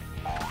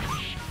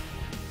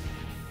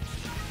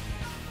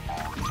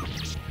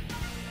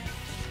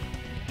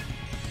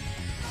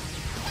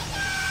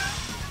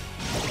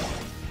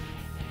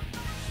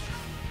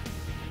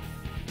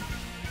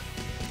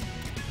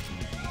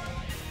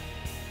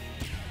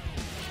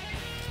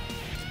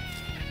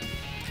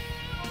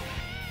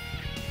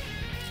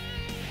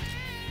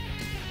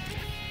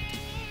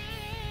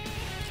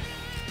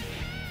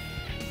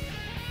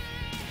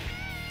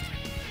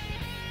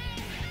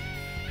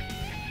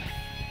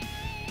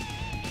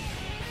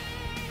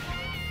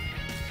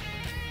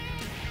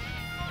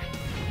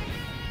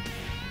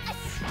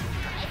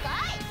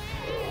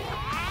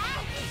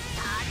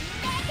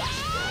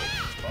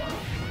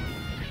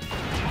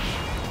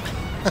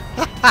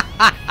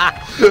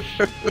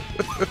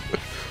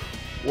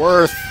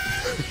Worth.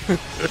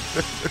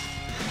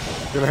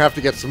 Gonna have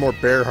to get some more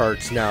bear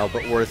hearts now,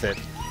 but worth it.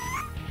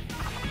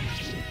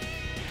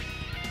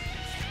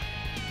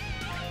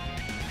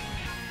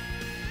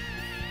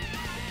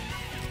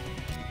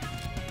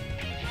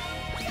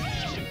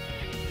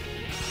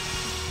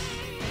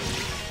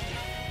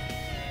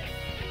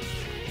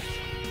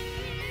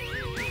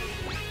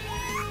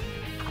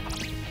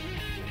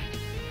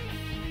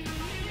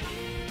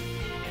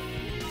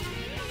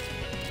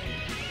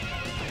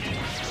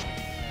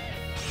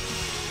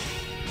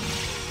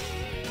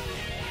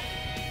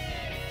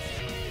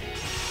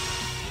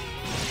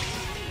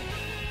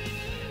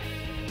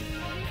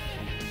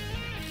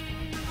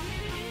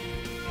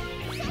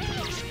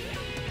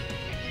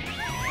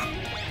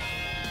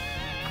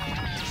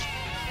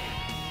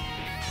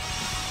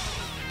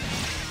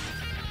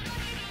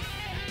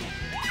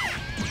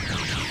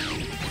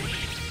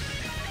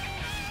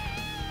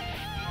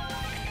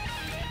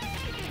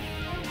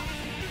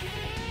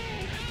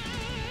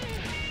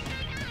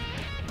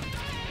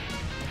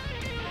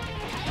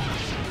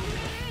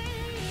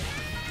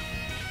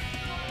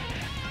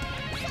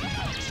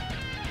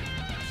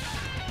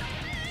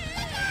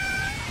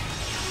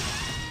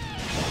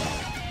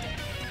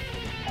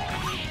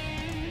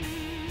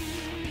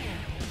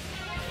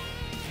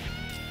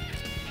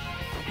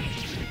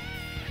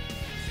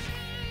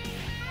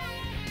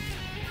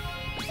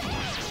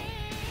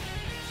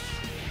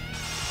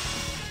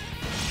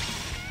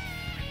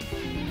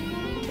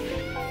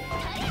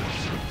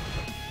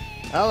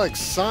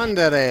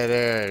 Alexander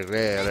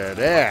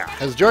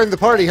has joined the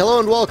party. Hello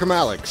and welcome,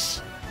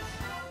 Alex.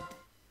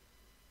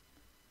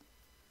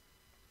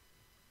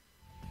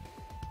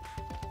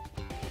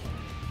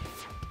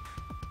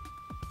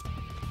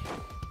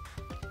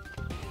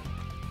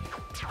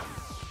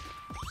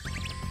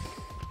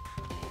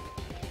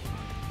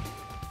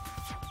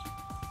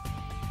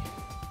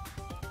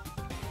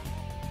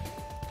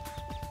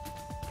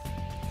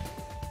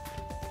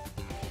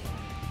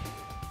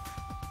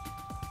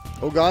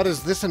 Oh god,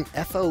 is this an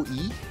FOE? こ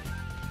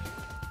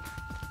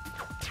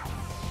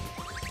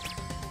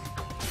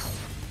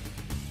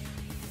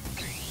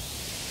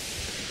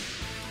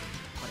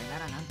れな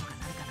らなんとか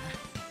なるかな。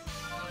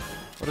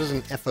 What is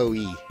an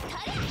FOE?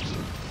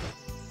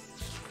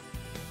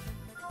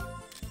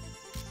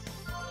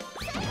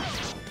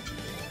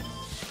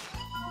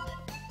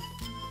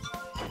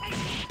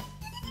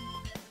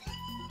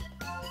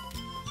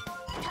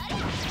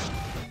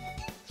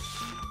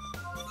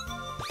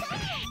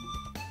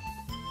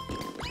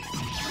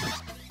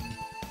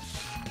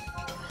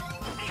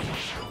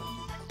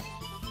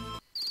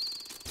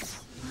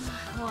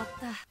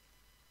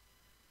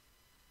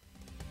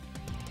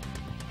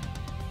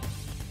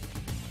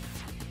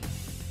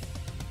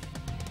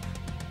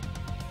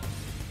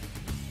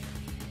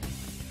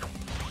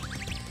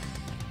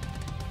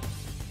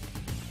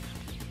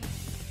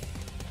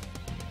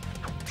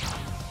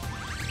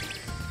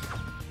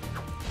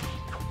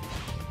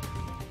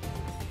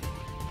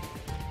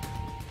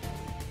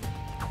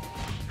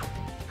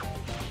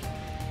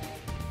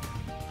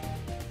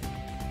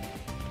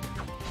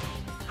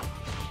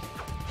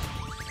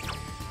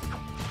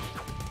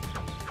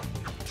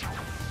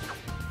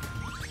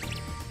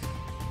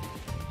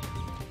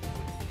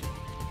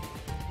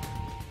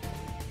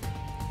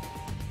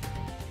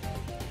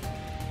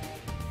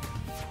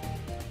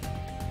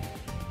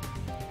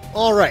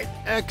 All right,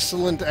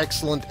 excellent,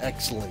 excellent,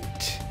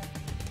 excellent.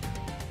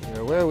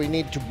 We're where we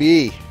need to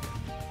be.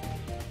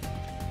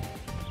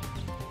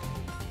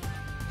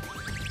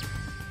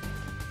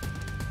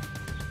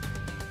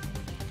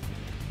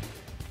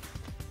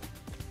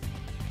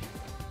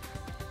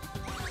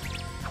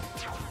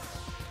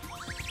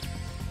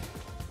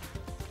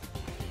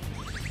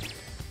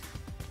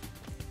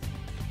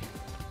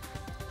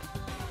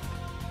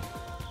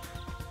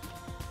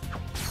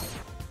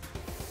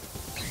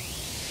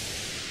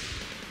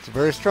 It's a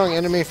very strong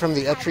enemy from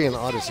the LBRY and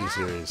Odysee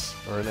series,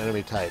 or an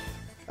enemy type.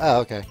 Oh,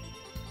 okay.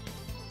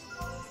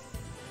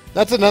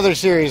 That's another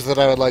series that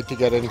I would like to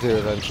get into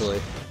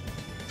eventually.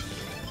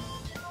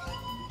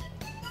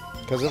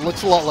 Because it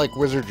looks a lot like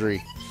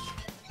Wizardry,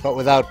 but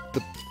without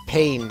the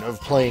pain of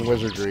playing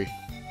Wizardry.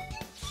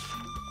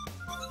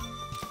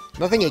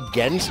 Nothing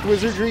against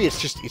wizardry,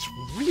 it's just, it's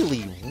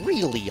really,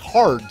 really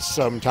hard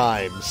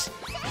sometimes.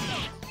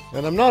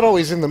 And I'm not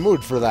always in the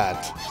mood for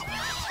that.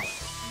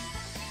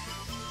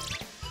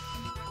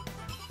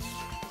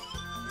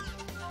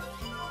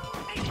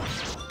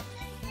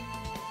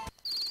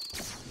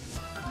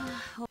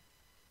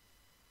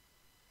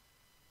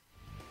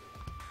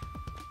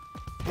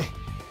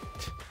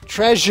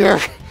 Treasure!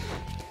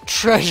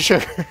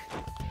 Treasure!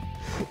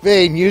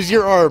 Vane, use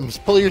your arms.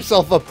 Pull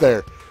yourself up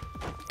there.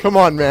 Come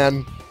on,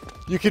 man.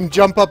 You can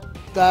jump up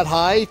that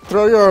high.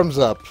 Throw your arms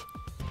up.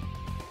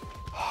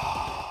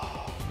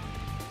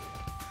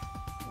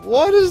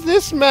 What is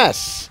this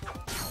mess?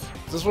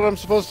 Is this what I'm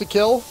supposed to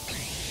kill?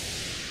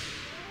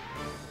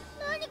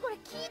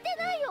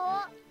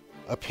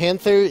 A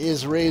panther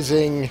is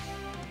raising...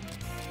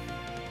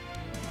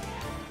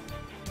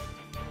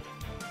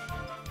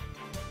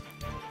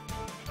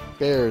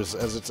 bears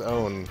as its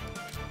own,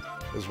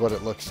 is what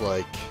it looks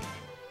like.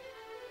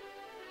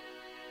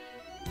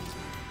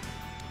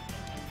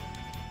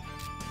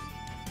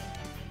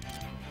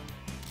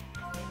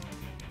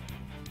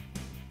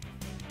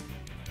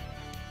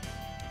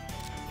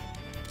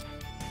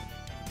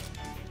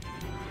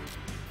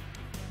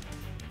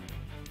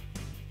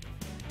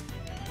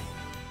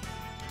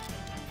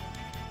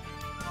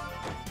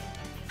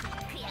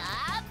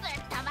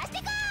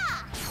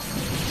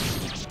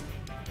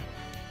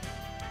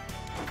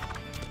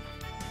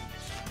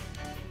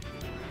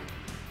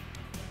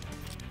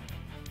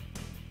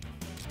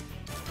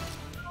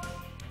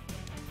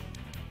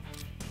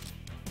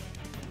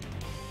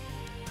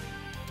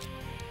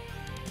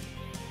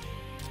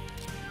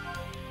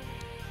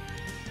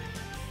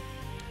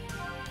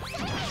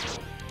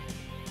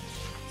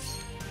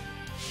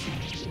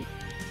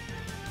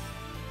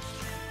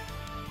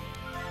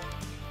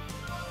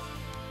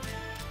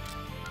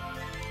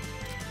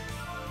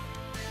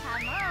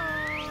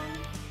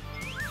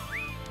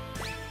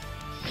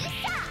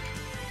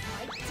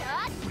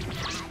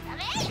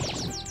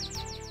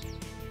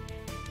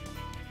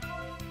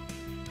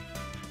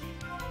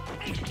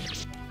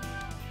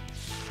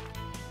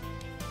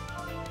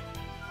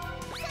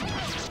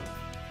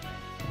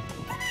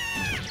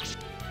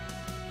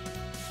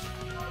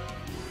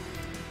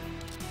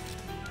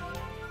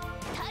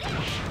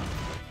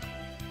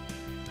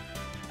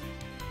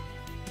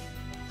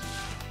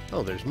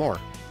 Oh, there's more.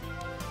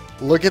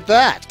 Look at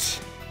that!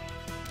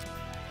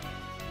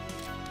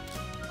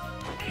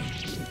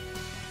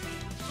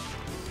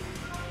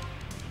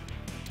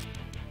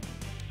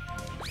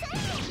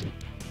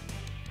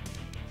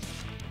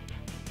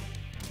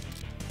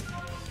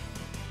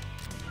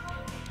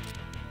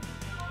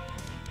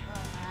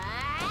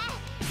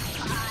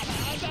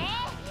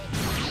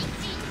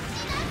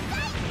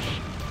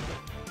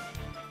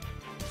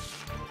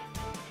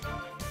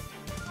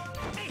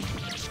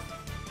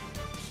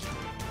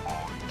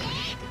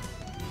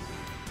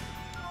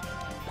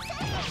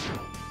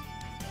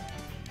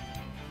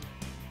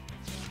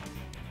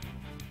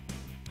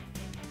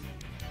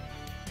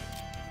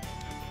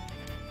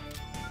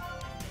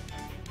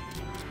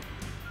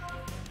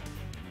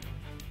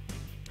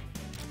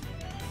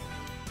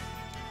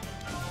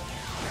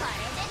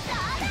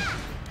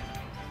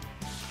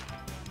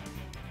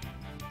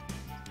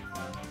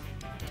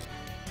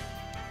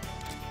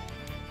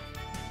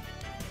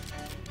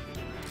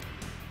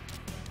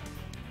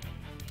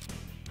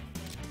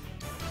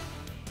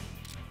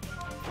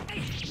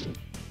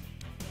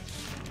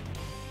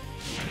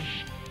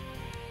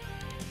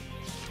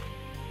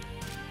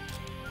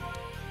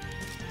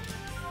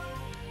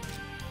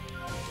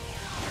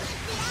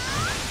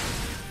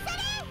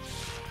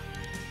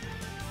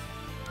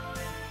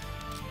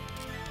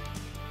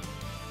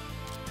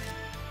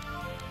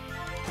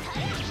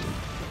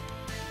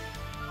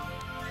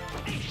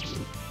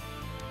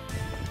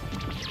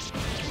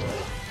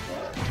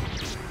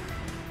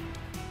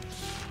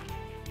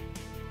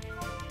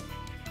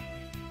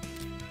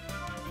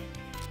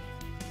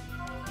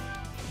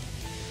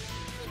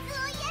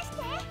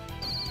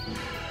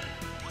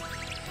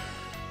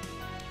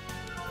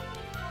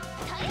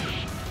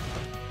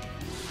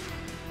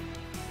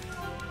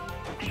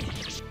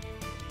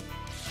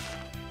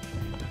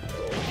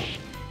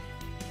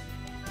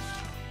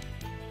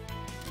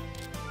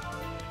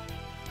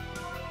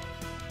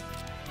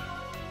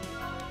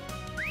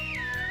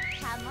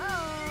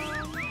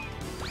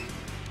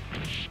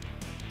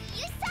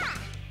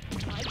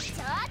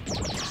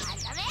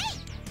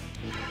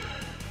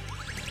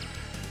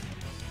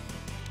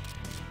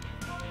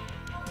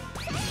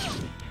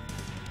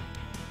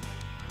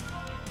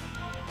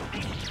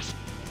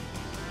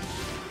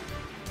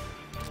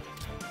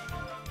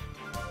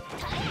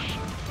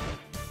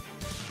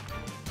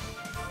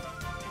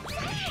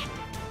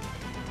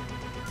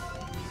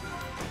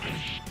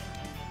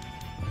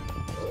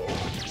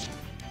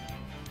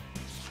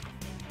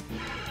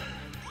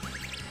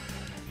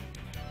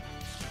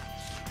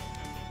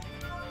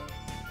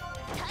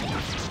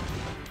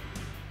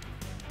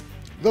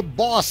 The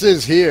boss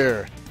is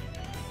here!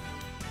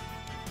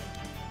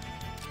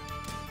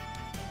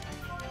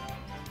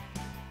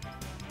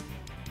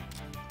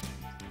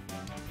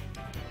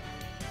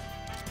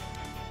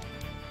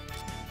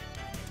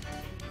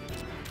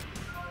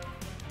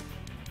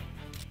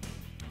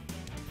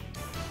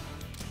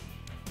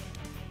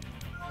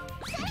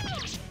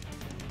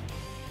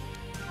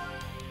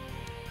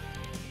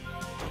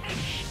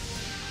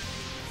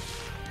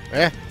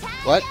 Eh?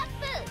 What?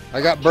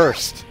 I got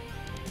burst.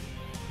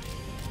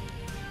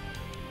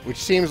 Which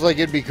seems like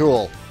it'd be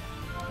cool.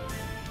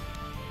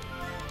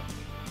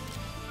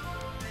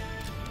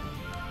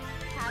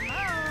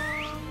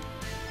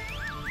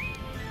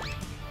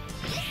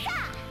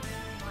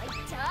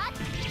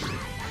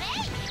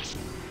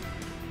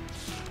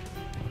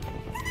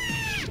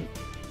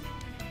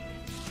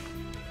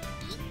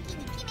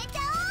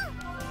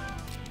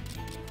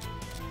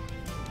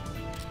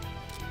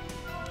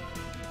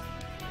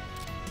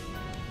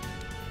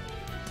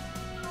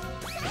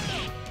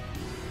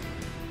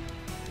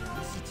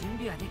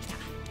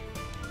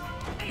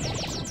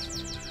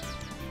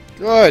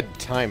 Good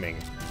timing.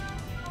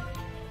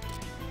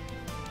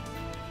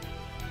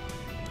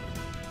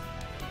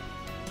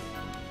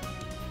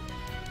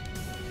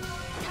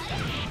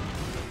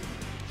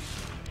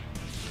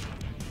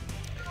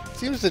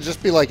 Seems to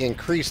just be like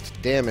increased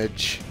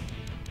damage.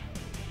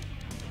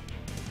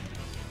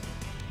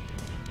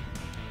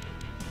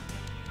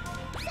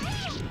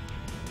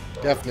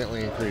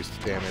 Definitely increased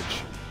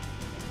damage.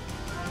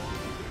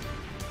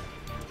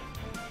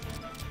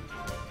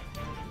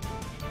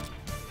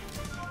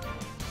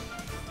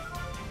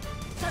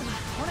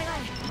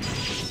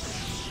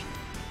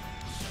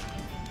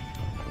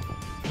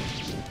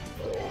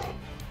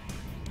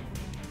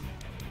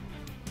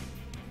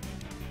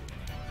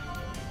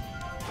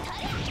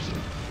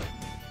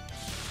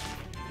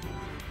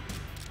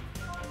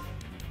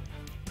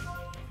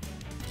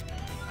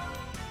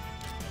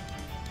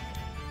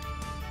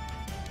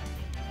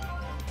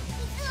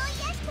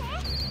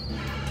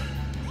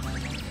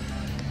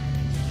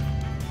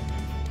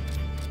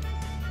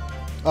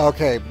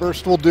 Okay,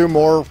 burst will do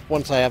more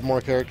once I have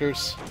more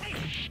characters.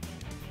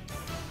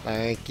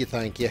 Thank you,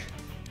 thank you.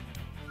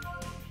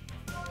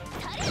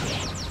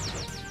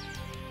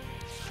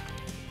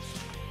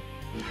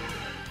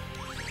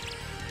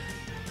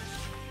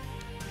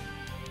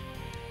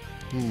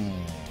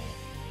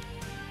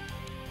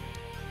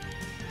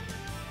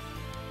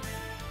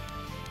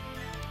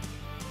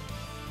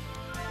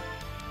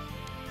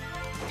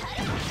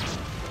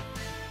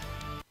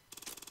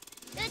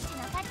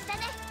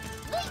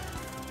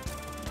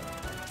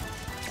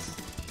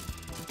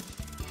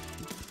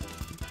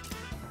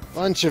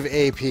 Bunch of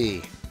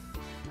AP.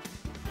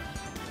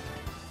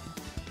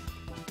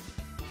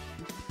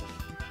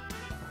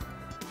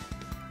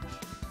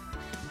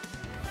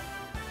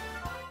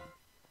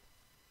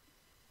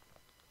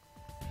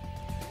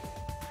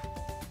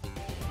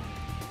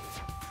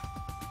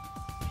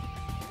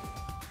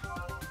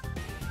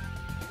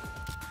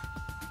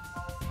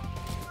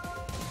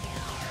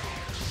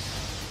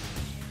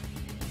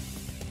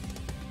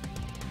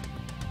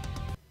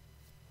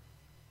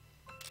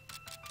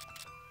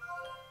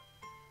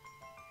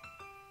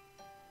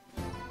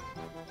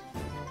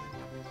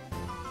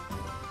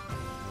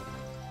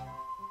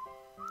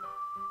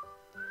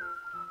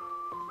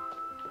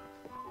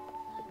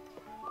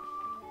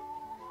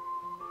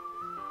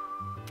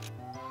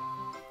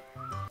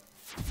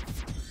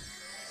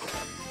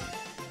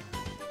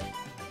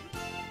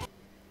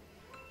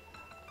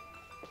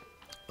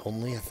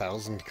 Only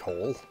 1,000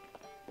 coal?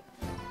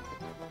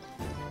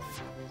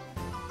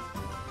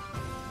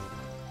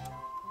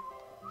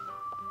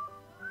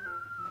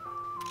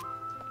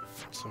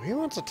 So he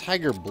wants a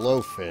tiger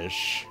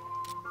blowfish.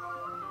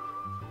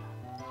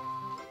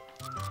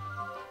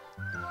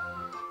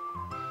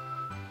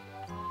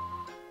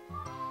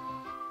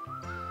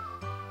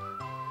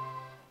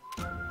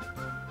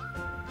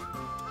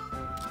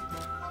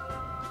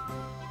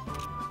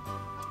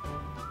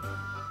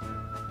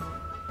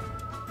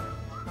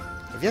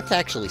 I've yet to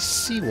actually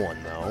see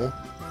one, though.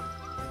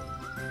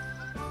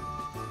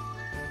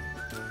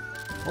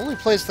 Only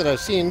place that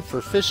I've seen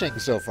for fishing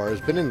so far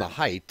has been in the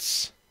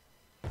Heights.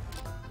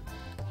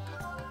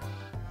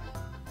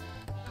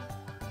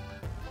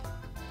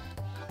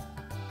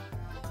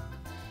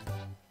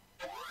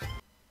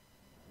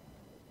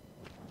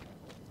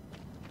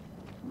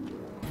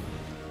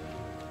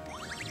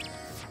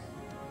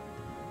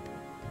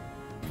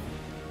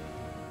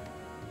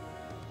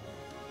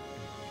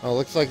 Oh,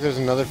 looks like there's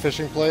another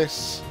fishing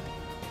place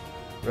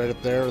right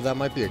up there. That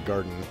might be a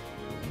garden.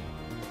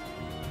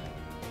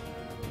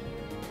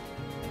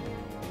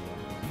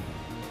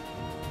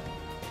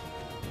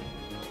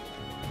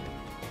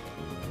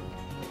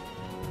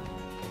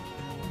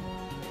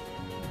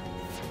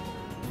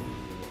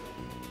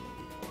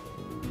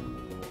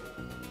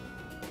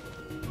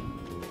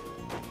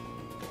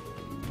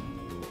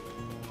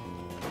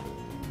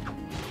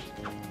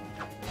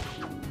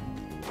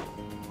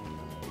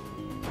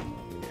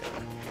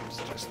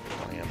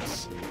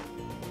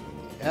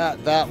 Yeah,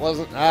 that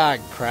wasn't... Ah,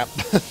 crap.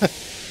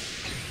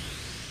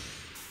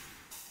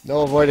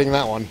 No avoiding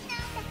that one.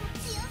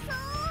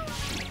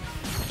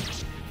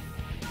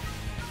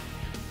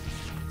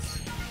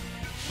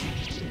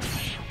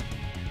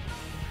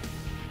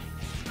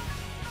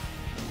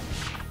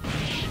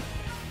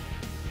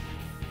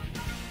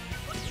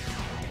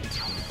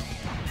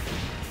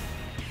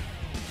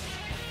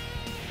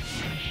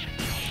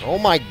 Oh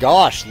my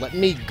gosh, let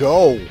me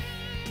go.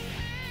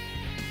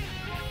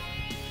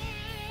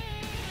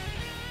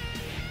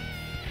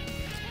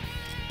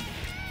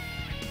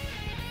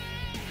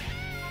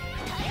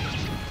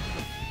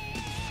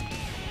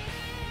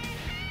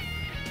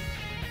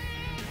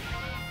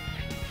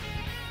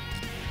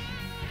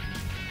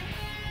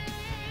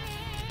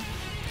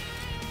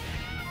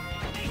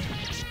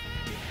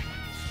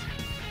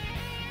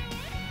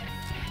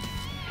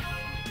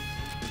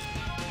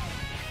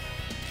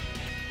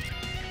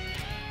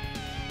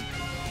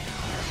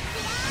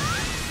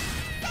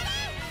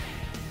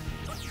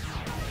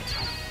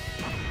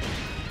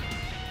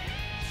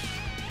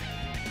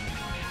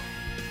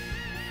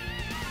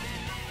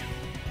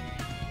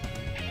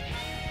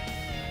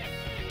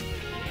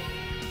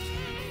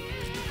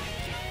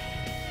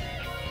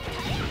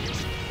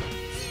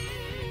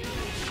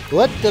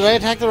 What? Did I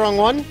attack the wrong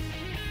one?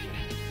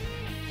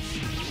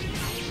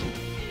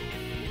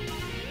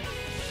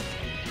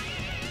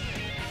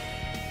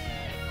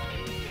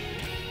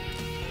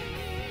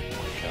 Oh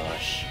my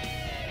gosh.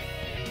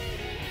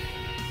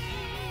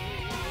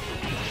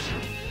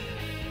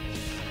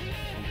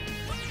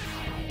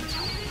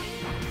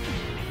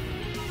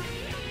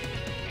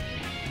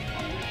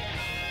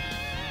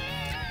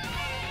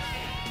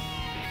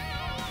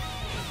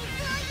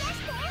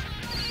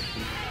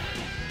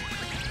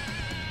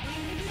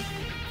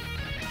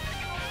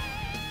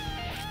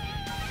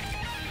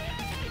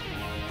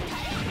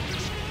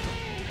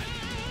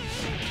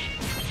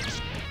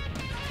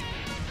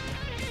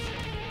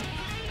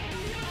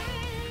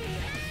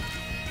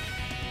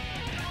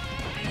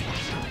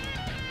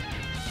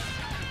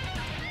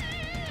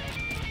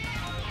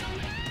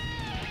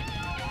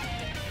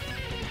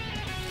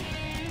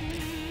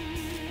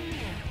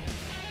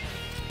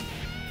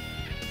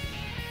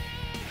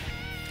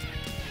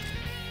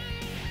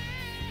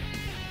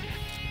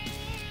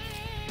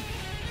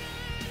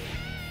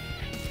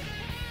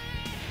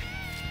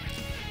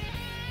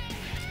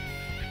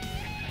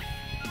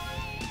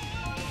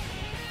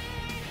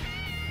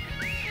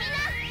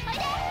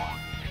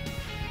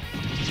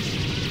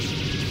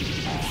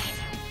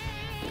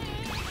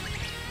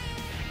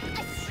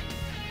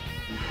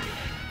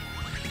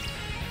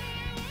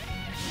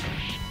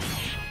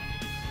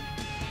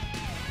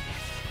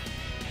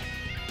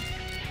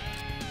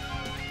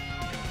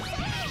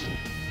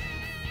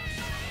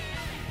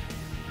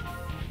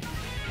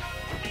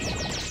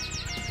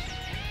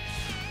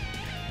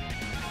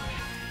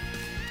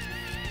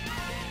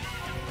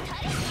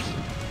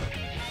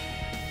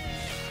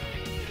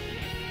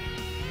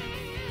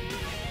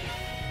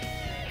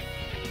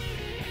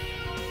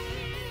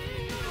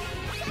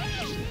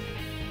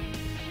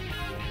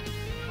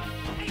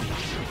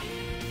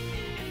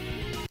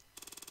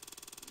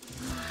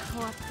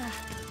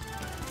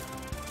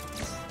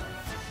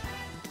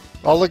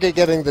 I'll look at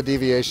getting the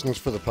deviations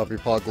for the puppy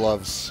paw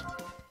gloves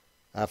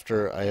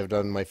after I have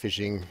done my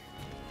fishing.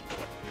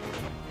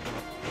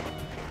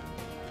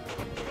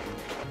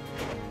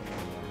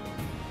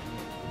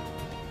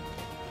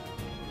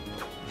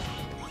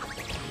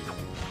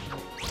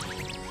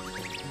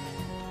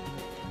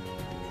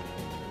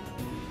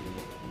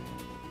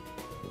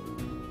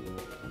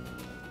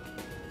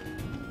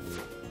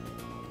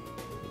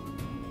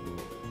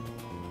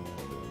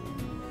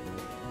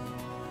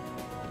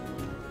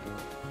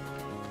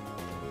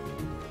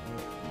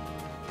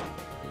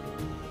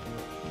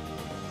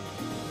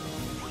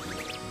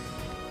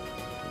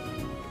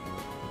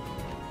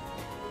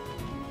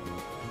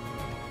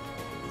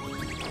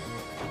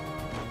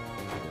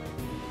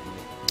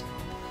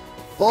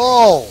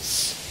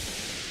 Balls!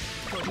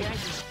 とりあえ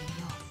ずしてみ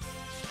よ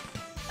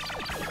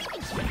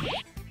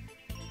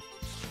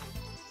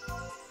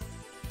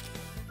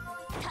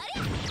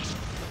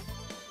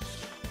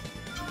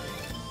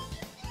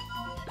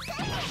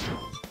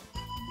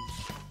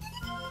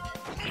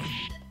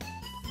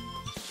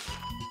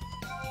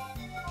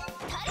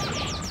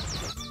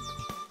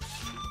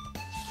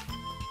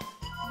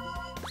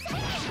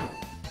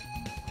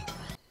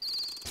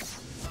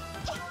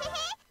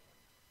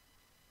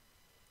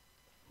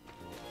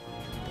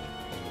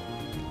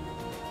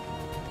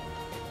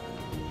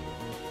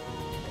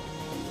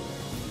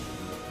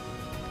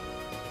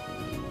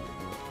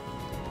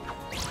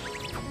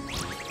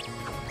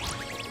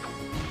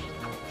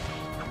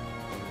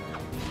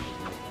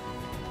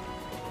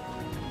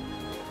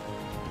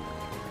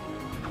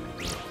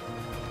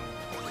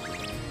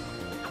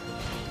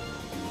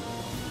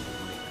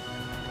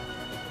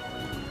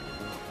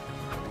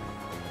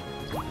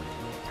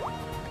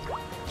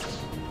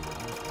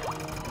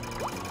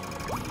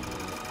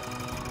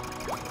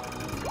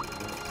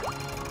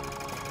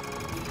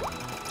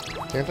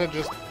Can't I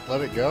just let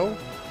it go?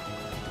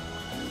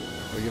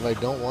 Like if I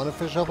don't want to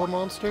fish up a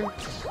monster?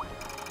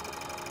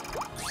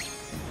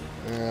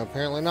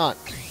 Apparently not.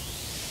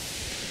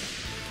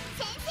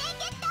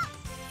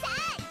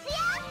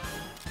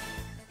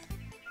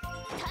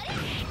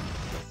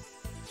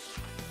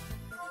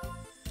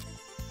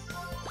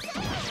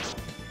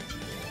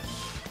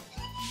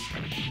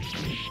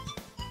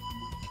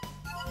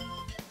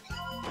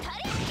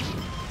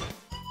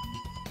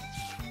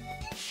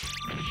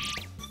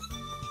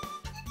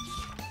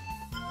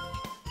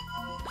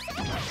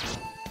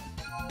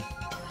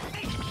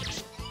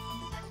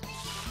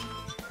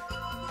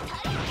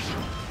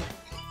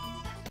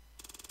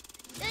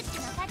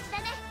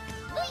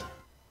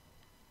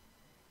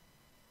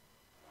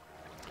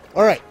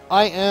 Alright,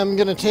 I am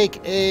going to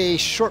take a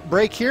short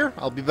break here.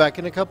 I'll be back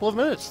in a couple of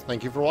minutes.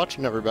 Thank you for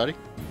watching, everybody.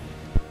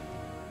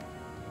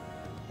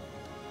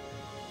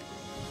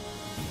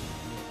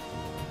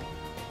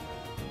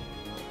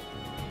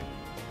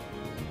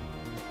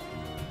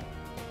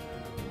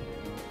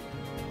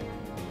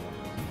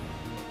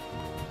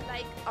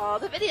 Like all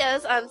the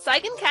videos on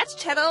Saigan Cat's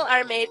channel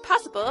are made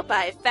possible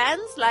by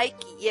fans like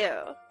you.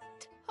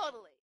 Totally.